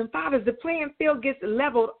mothers and fathers, the playing field gets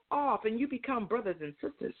leveled off, and you become brothers and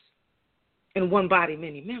sisters in one body,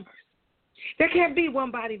 many members. There can't be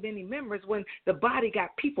one body, many members when the body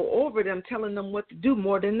got people over them telling them what to do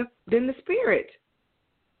more than the spirit.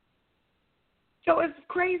 So as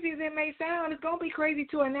crazy as it may sound, it's going to be crazy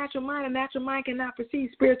to a natural mind. A natural mind cannot perceive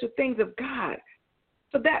spiritual things of God.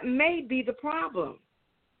 So that may be the problem,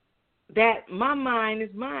 that my mind is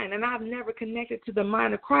mine, and I've never connected to the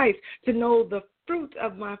mind of Christ to know the fruit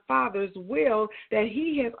of my Father's will that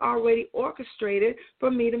he has already orchestrated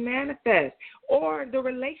for me to manifest, or the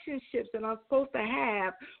relationships that I'm supposed to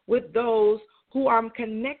have with those who I'm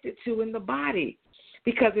connected to in the body,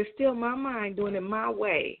 because it's still my mind doing it my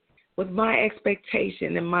way with my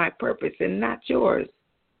expectation and my purpose and not yours.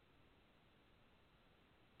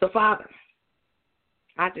 So, Father,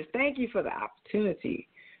 I just thank you for the opportunity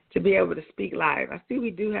to be able to speak live. I see we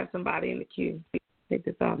do have somebody in the queue. Take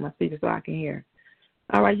this off my speaker so I can hear.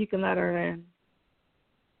 All right, you can let her in.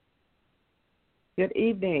 Good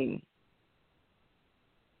evening.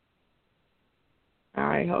 All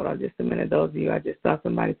right, hold on just a minute, those of you. I just saw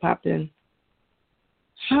somebody popped in.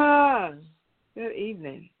 Good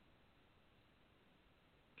evening.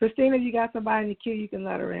 Christina, you got somebody in the queue, you can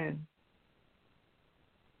let her in.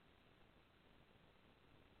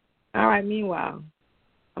 All right, meanwhile,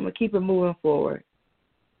 I'm going to keep it moving forward.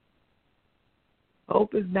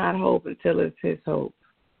 Hope is not hope until it's his hope.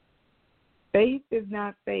 Faith is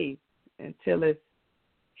not faith until it's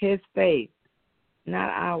his faith, not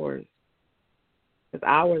ours, because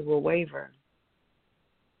ours will waver.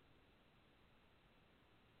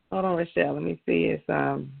 Hold on, Michelle. Let me see if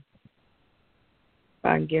I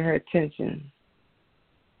can get her attention.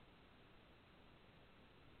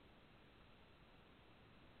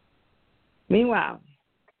 Meanwhile,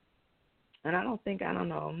 and I don't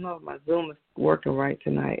know if my Zoom is working right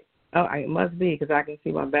tonight. Oh, it must be, because I can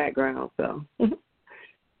see my background, so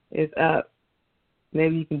it's up.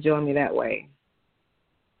 Maybe you can join me that way.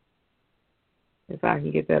 If I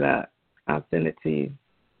can get that up, I'll send it to you.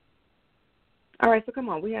 All right, so come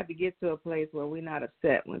on. We have to get to a place where we're not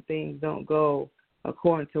upset when things don't go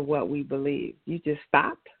according to what we believe. You just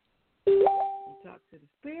stop, you talk to the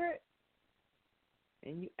Spirit,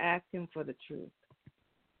 and you ask him for the truth.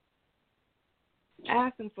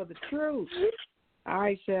 Ask him for the truth. All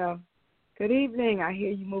right, Shell. Good evening. I hear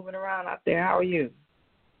you moving around out there. How are you?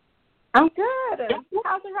 I'm good.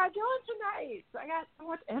 How's everybody doing tonight? I got so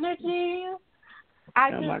much energy.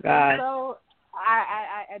 Oh my God. So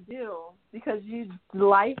I do, because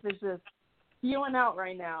life is just spewing out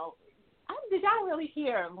right now. Did y'all really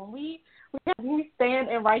hear when we stand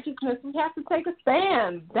in righteousness, we have to take a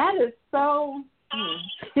stand. That is so.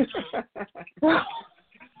 I'm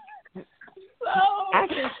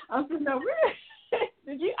just no.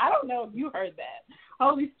 I don't know if you heard that.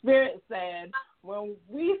 Holy Spirit said, when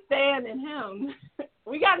we stand in Him,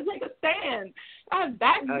 we got to take a stand. Our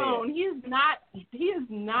backbone. Oh, yeah. He is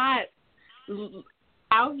not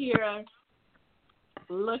out here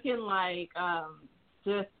looking like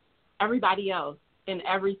just everybody else in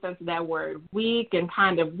every sense of that word. Weak and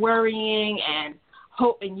kind of worrying and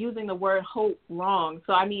hope, and using the word hope wrong.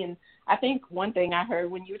 So I mean, I think one thing I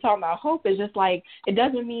heard when you were talking about hope is just like, it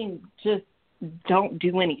doesn't mean just don't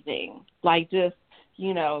do anything. Like just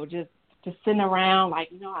sitting around like,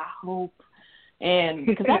 I hope. And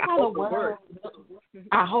because that's how the world,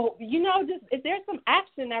 I hope, just if there's some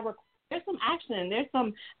action there's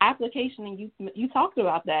some application, and you talked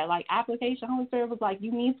about that, like application. Holy Spirit was like,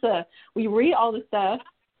 we read all this stuff.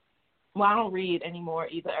 Well, I don't read anymore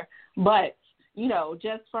either, but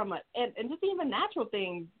just from and just even natural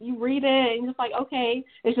things, you read it and just like, okay,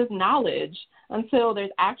 it's just knowledge until there's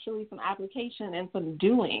actually some application and some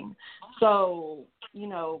doing. So,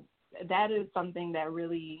 that is something that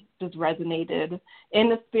really just resonated in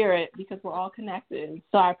the spirit, because we're all connected.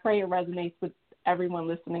 So I pray it resonates with everyone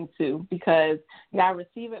listening too, because you gotta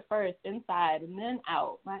receive it first inside and then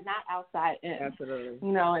out, not outside in. Absolutely.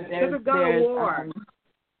 And there's war.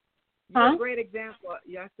 You're a great example.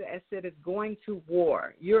 I said it's going to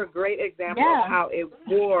war. You're a great example of how it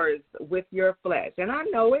wars with your flesh. And I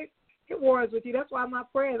know it wars with you. That's why my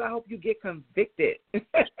prayer is I hope you get convicted.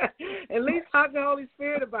 At least talk to the Holy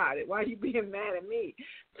Spirit about it. Why are you being mad at me?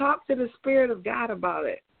 Talk to the Spirit of God about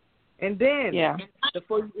it. And then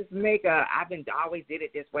before you just make I always did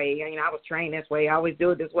it this way. I was trained this way. I always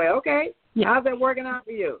do it this way. Okay. Yeah. How's that working out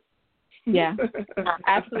for you? Yeah,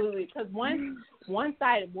 absolutely. Because one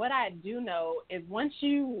side, what I do know is once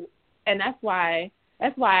you, and that's why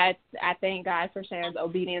I thank God for Sharon's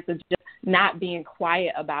obedience of just not being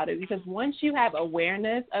quiet about it. Because once you have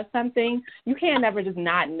awareness of something, you can't ever just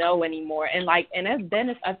not know anymore. And then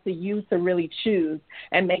it's up to you to really choose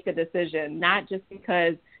and make a decision, not just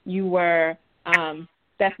because you were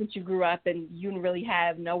that's what you grew up and you really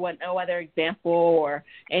have no other example or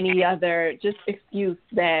any other just excuse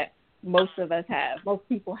that most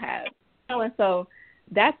people have. And so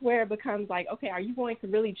that's where it becomes like, okay, are you going to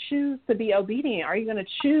really choose to be obedient? Are you going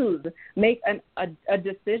to choose, make a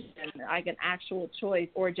decision, like an actual choice,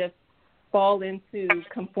 or just fall into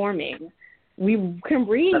conforming? We can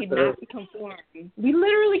read not to conform. We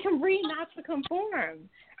literally can read not to conform.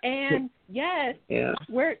 And yes,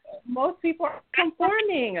 most people are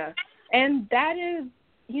conforming. And that is,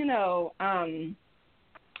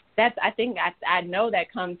 that's, I think I know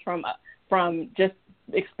that comes from just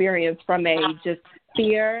experience, from a just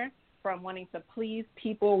fear, from wanting to please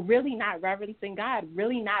people, really not reverencing God,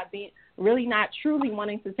 really not truly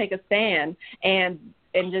wanting to take a stand, and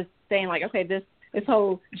just saying like, okay, this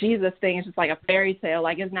whole Jesus thing is just like a fairy tale,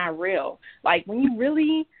 like it's not real. Like when you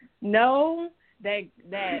really know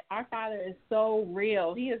that our Father is so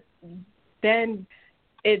real, He is, then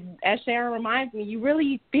it, as Sharon reminds me, you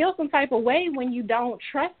really feel some type of way when you don't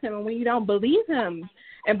trust Him and when you don't believe Him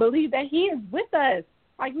and believe that He is with us.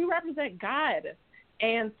 Like we represent God.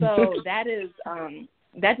 And so that is,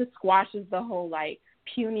 that just squashes the whole like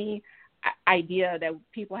puny idea that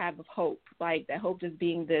people have of hope, like that hope just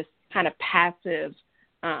being this kind of passive,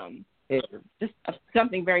 just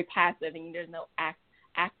something very passive, and there's no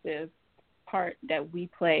active part that we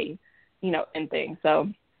play, in things. So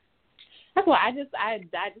that's why I just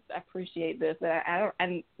appreciate this.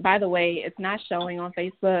 And by the way, it's not showing on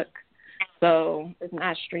Facebook, so it's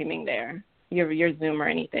not streaming there, your Zoom or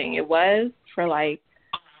anything. It was for like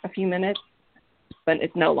a few minutes, but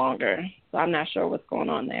it's no longer. So I'm not sure what's going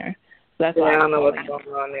on there. So that's why I don't know what's going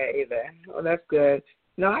on there either. Well, that's good.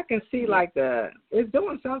 No, I can see like it's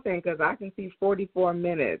doing something, because I can see 44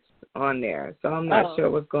 minutes on there. So I'm not sure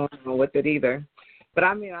what's going on with it either. But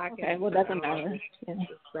I mean, I can. Okay, well, doesn't matter.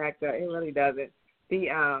 It really doesn't.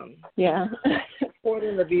 Yeah.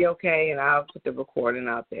 recording will be okay, and I'll put the recording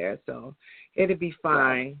out there, so it'll be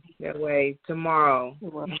fine. That way, tomorrow,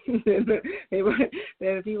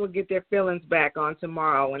 people get their feelings back on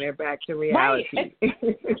tomorrow when they're back to reality. Right.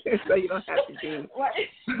 So you don't have to be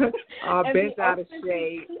all bent out of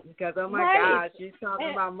shape because, oh, my gosh, you're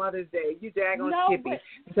talking about Mother's Day. You daggone Skippy.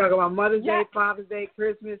 You're talking about Mother's Day, Father's Day,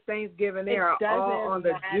 Christmas, Thanksgiving. They are all on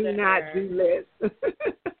the do not do list.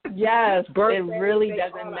 Yes, it really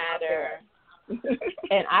doesn't matter.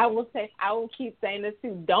 And I will keep saying this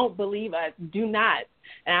too. Don't believe us. Do not.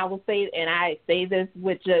 And I will say, and I say this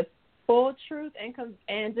with just full truth and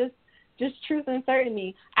just truth and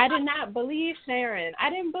certainty. I did not believe Sharon. I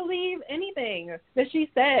didn't believe anything that she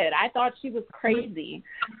said. I thought she was crazy.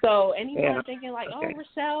 So anyone thinking like, oh,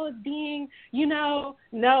 Rochelle is being, no.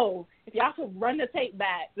 If y'all could run the tape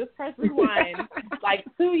back, just press rewind. Like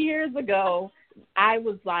 2 years ago, I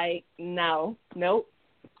was like, nope.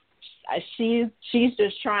 She's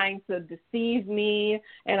just trying to deceive me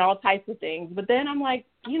and all types of things. But then I'm like,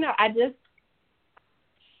 I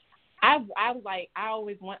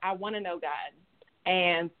want to know God.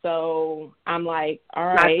 And so I'm like, all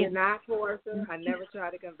right. I did not force her. I never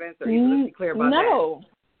tried to convince her. Let's be clear about that.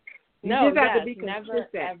 You just have to be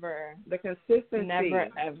consistent. Never, ever. The consistency. Never,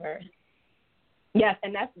 ever. Yes,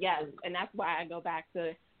 and that's why I go back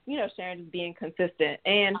to, Sharon just being consistent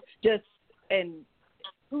and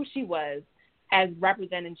who she was as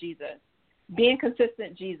representing Jesus, being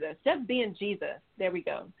consistent Jesus, just being Jesus. There we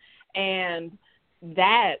go. And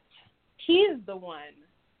that he is the one,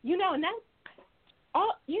 and that's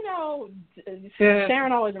all,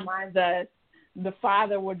 Sharon always reminds us the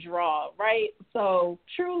Father will draw, right? So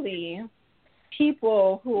truly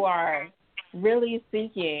people who are really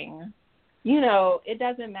seeking, it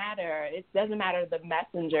doesn't matter. It doesn't matter the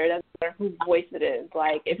messenger. It doesn't matter whose voice it is.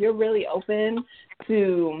 Like, if you're really open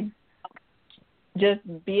to just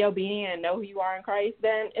be obedient and know who you are in Christ,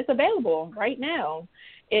 then it's available right now.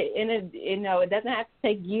 It doesn't have to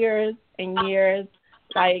take years and years,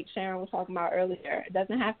 like Sharon was talking about earlier. It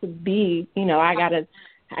doesn't have to be, I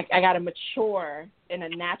gotta mature in a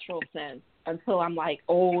natural sense until I'm like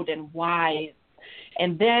old and wise,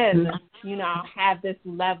 and then I'll have this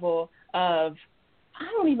level of, I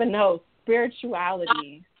don't even know,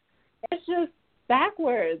 spirituality. It's just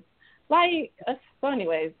backwards. Like, so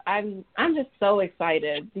anyways, I'm just so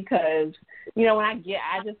excited because, when I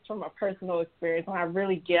just from a personal experience, when I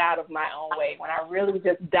really get out of my own way, when I really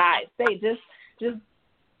just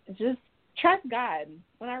just trust God.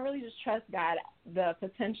 When I really just trust God, the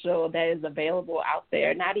potential that is available out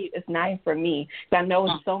there, it's not for me. Because I know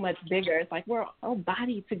it's so much bigger. It's like we're all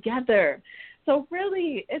body together. So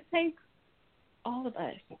really, it takes all of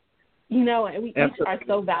us, and we each are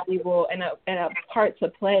so valuable and a part to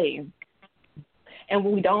play. And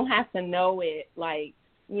we don't have to know it like,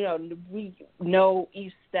 we know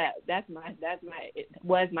each step. It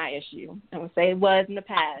was my issue. I'm going to say it was in the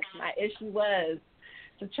past. My issue was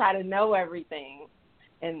to try to know everything.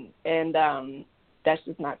 And that's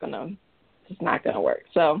just not going to work.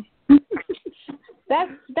 So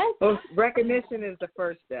that's recognition is the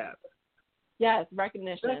first step. Yes,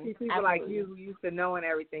 recognition. Especially people like you who used to knowing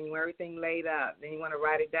everything, everything laid up. Then you want to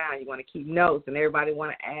write it down. You want to keep notes, and everybody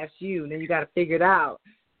want to ask you. And then you got to figure it out.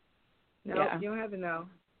 No, you don't have to know.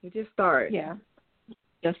 You just start. Yeah,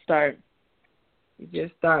 just start. You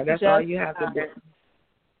just start. That's all you have to do.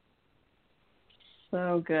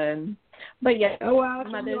 So good. But yeah,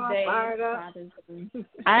 Mother's Day.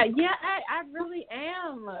 I really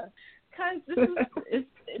am. Because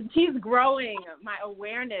he's growing. My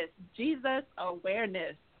awareness, Jesus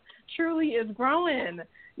awareness, truly is growing.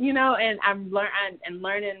 And I'm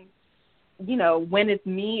learning, when it's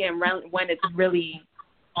me and when it's really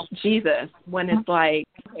Jesus. When it's like,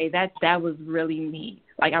 hey, that was really me.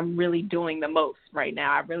 Like, I'm really doing the most right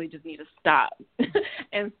now. I really just need to stop.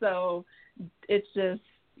 And so it's just,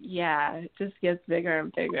 it just gets bigger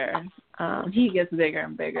and bigger. He gets bigger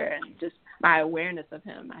and bigger, and just my awareness of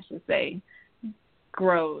him, I should say,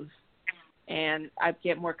 grows, and I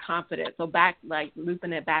get more confident. So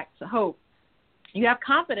looping it back to hope, you have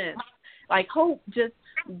confidence. Like, hope just,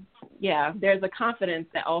 there's a confidence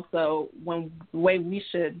that also, when the way we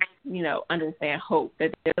should, understand hope,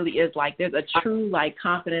 that there really is, like, there's a true, like,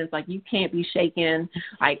 confidence, like, you can't be shaken.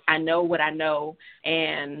 Like, I know what I know,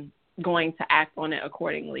 and going to act on it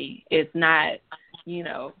accordingly. It's not,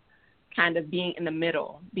 kind of being in the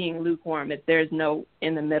middle, being lukewarm. There's no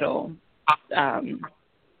in the middle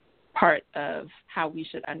part of how we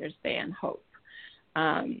should understand hope.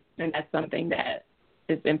 And that's something that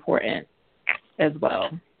is important as well.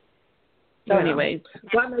 So anyways.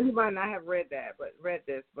 Well, I know you might not have read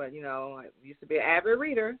this, but, you know, I used to be an avid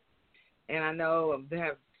reader, and I know they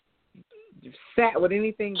have sat with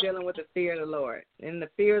anything dealing with the fear of the Lord. And the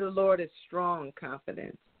fear of the Lord is strong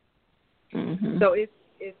confidence. Mm-hmm. So it's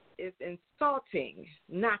insulting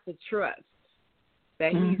not to trust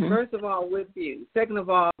that he's, first of all, with you. Second of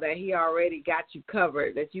all, that he already got you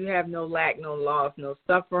covered, that you have no lack, no loss, no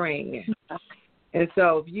suffering. And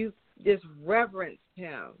so if you just reverence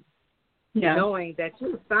him, knowing that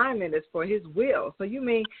your assignment is for his will. So you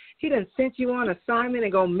mean he done sent you on assignment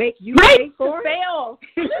and gonna make you pay for it? Fail.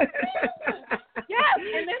 Yes,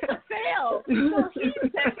 and it's a fail. So he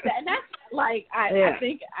said that, and that's like I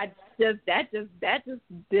think that just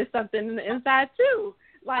did something in the inside too.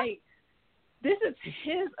 Like, this is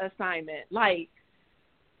his assignment. Like,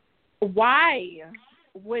 why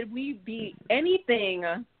would we be anything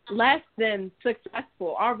less than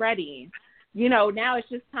successful already? You know, now it's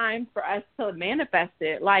just time for us to manifest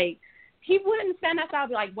it. Like, he wouldn't send us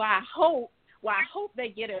out like, I hope they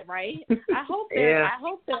get it right. I hope that I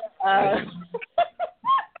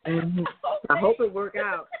hope it work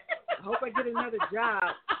out. I hope I get another job.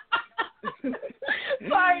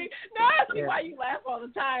 Sorry, no, I see why you laugh all the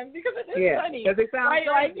time, because it is funny. Because it sounds right?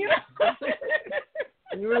 Like, you know.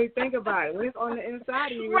 When you really think about it, when it's on the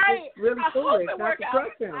inside of you, right. It's really foolish not to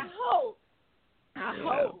trust him. I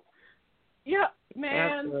hope. Yeah,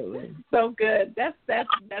 man. Absolutely. So good. That's What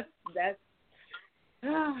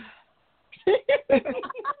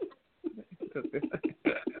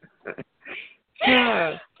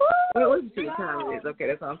do you see the time it is? Okay,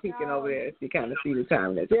 that's why I'm peeking over there. So you kind of see the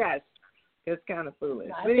time it is. Yes, it's kind of foolish.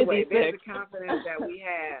 But anyway, there's the confidence that we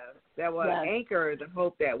have that will anchor the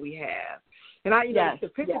hope that we have. And the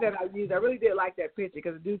picture that I used, I really did like that picture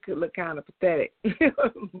because the dude could look kind of pathetic.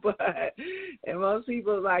 And most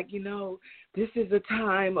people like, this is a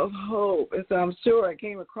time of hope. And so I'm sure it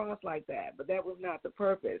came across like that, but that was not the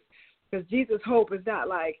purpose. Because Jesus' hope is not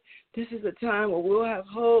like, this is a time where we'll have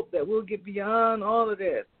hope that we'll get beyond all of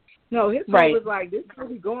this. No, his hope is like, this will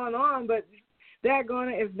be going on, but that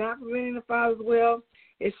is not preventing the Father's will.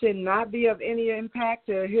 It should not be of any impact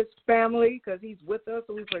to his family because he's with us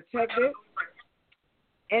and we protect it.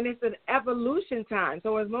 And it's an evolution time.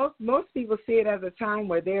 So as most people see it as a time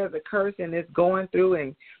where there's a curse and it's going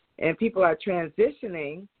through and people are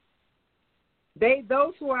transitioning,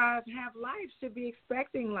 those who have life should be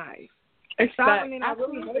expecting life. I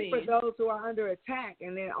really hate for those who are under attack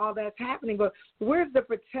and then all that's happening. But where's the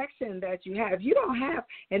protection that you have? If you don't have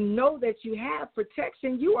and know that you have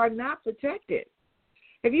protection, you are not protected.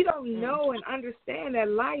 If you don't know and understand that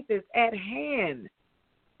life is at hand,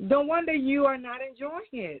 no wonder you are not enjoying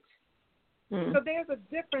it. So there's a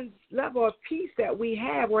different level of peace that we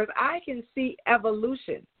have, whereas I can see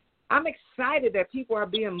evolution. I'm excited that people are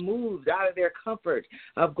being moved out of their comfort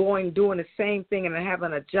of doing the same thing and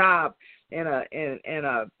having a job and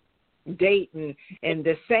a date and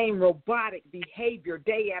the same robotic behavior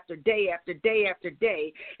day after day after day after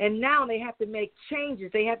day. And now they have to make changes.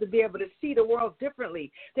 They have to be able to see the world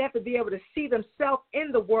differently. They have to be able to see themselves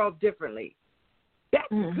in the world differently. That's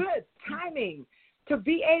good timing to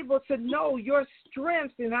be able to know your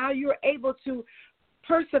strengths and how you're able to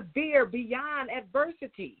persevere beyond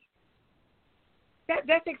adversity.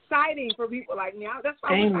 That's exciting for people like me. That's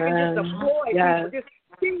why I can just deploy people, just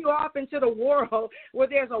send you off into the world where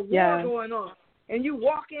there's a war going on. And you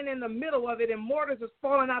walk in the middle of it and mortars is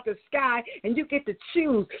falling out the sky and you get to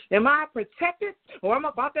choose, am I protected or I'm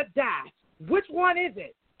about to die? Which one is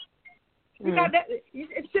it? Because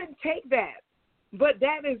it shouldn't take that. But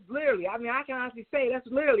that is literally, I can honestly say that's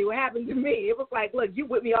literally what happened to me. It was like, look, you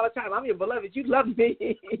with me all the time. I'm your beloved. You love me.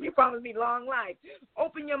 You promised me long life.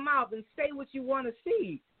 Open your mouth and say what you want to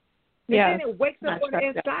see. And then it wakes up on the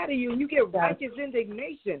inside of you and you get righteous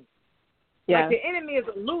indignation. Like the enemy is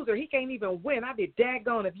a loser. He can't even win. I'd be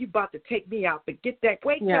daggone if you about to take me out. But get that.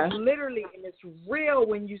 Wake up literally, and it's real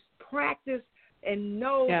when you practice and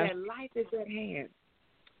know that life is at hand.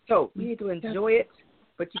 So we need to enjoy it.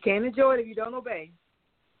 But you can't enjoy it if you don't obey.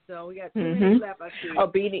 So we got 2 minutes left. I see.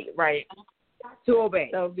 Obedient, right? Have to obey.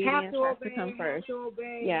 So obedience have to obey. To come first. Have to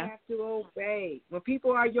obey. Have to obey. When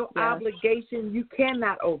people are your obligation, you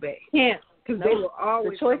cannot obey. Can't. Because they will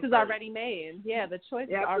always. The choice is already made. Yeah, the choice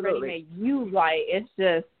is already made. You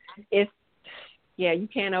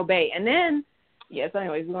can't obey. And then, so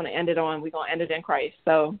anyways, we're going to end it in Christ.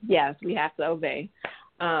 So, yes, we have to obey.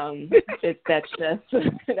 That's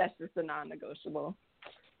just a non-negotiable.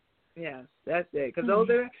 Yes, that's it. Because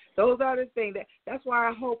those are the things that's why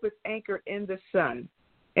our hope is anchored in the Son.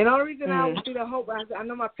 And the only reason I would see the hope, I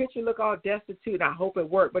know my picture look all destitute. I hope it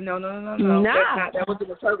worked, but no. Nah. That wasn't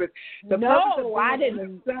the purpose. The purpose of being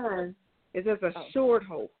in the Son is as assured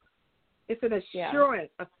hope. It's an assurance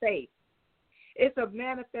of faith. It's a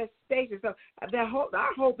manifestation. So that hope,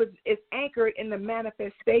 our hope is anchored in the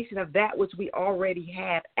manifestation of that which we already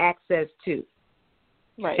have access to.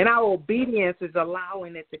 Right. And our obedience is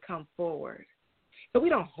allowing it to come forward. So we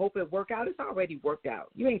don't hope it work out. It's already worked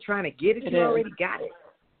out. You ain't trying to get it. You already got it.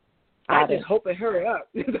 I just hope it hurry up.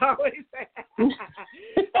 It's always hope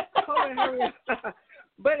it hurry up.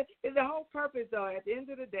 But it's the whole purpose, though. At the end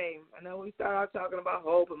of the day, I know we start out talking about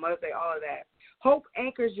hope and Mother's Day, all of that. Hope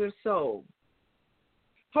anchors your soul.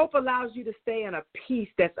 Hope allows you to stay in a peace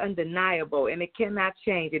that's undeniable, and it cannot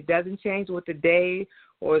change. It doesn't change with the day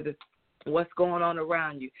or what's going on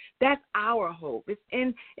around you. That's our hope. It's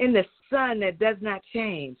in the Son that does not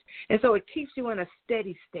change. And so it keeps you in a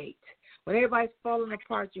steady state. When everybody's falling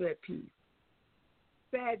apart, you're at peace.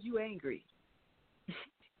 Sad, you angry.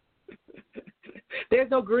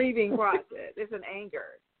 There's no grieving process. It's an anger,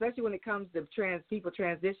 especially when it comes to people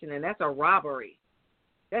transitioning. That's a robbery.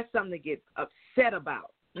 That's something to get upset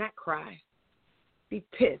about, not cry. Be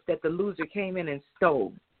pissed that the loser came in and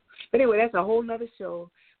stole. But anyway, that's a whole nother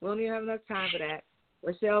show. We don't even have enough time for that.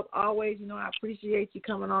 Rochelle, always, I appreciate you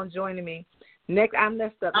coming on, joining me. Next, I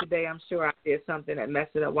messed up today. I'm sure I did something that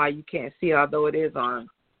messed it up why you can't see it, although it is on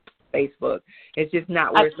Facebook. It's just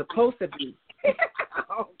not where it's supposed to be.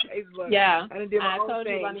 On Facebook. Yeah, I told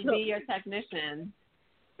you let me be your technician.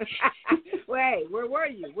 Wait, where were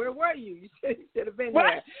you? You should have been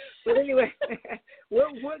there. But anyway,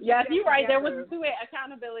 yes, you're right. There was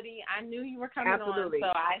accountountability. I knew you were coming on,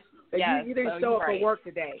 so you didn't show up for work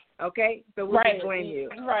today, okay? So we'll just blame you.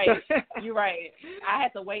 Right, you're right. I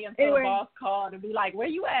had to wait until the boss called and be like, "Where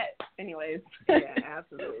you at?" Anyways. Yeah,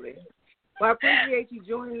 absolutely. Well, I appreciate you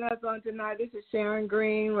joining us on tonight. This is Sharon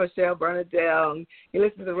Green, Rochelle Bernadette. You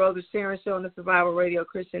listen to the Rose of Sharon Show on the Survival Radio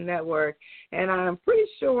Christian Network. And I'm pretty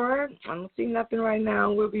sure, I don't see nothing right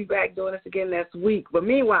now, we'll be back doing this again next week. But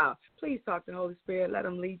meanwhile, please talk to the Holy Spirit. Let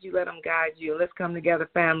him lead you. Let him guide you. Let's come together,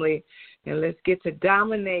 family, and let's get to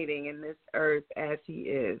dominating in this earth as he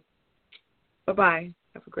is. Bye-bye.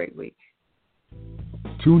 Have a great week.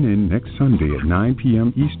 Tune in next Sunday at 9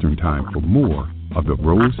 p.m. Eastern Time for more of the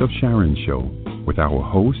Rose of Sharon Show with our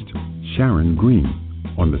host, Sharon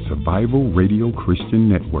Green, on the Survival Radio Christian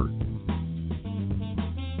Network.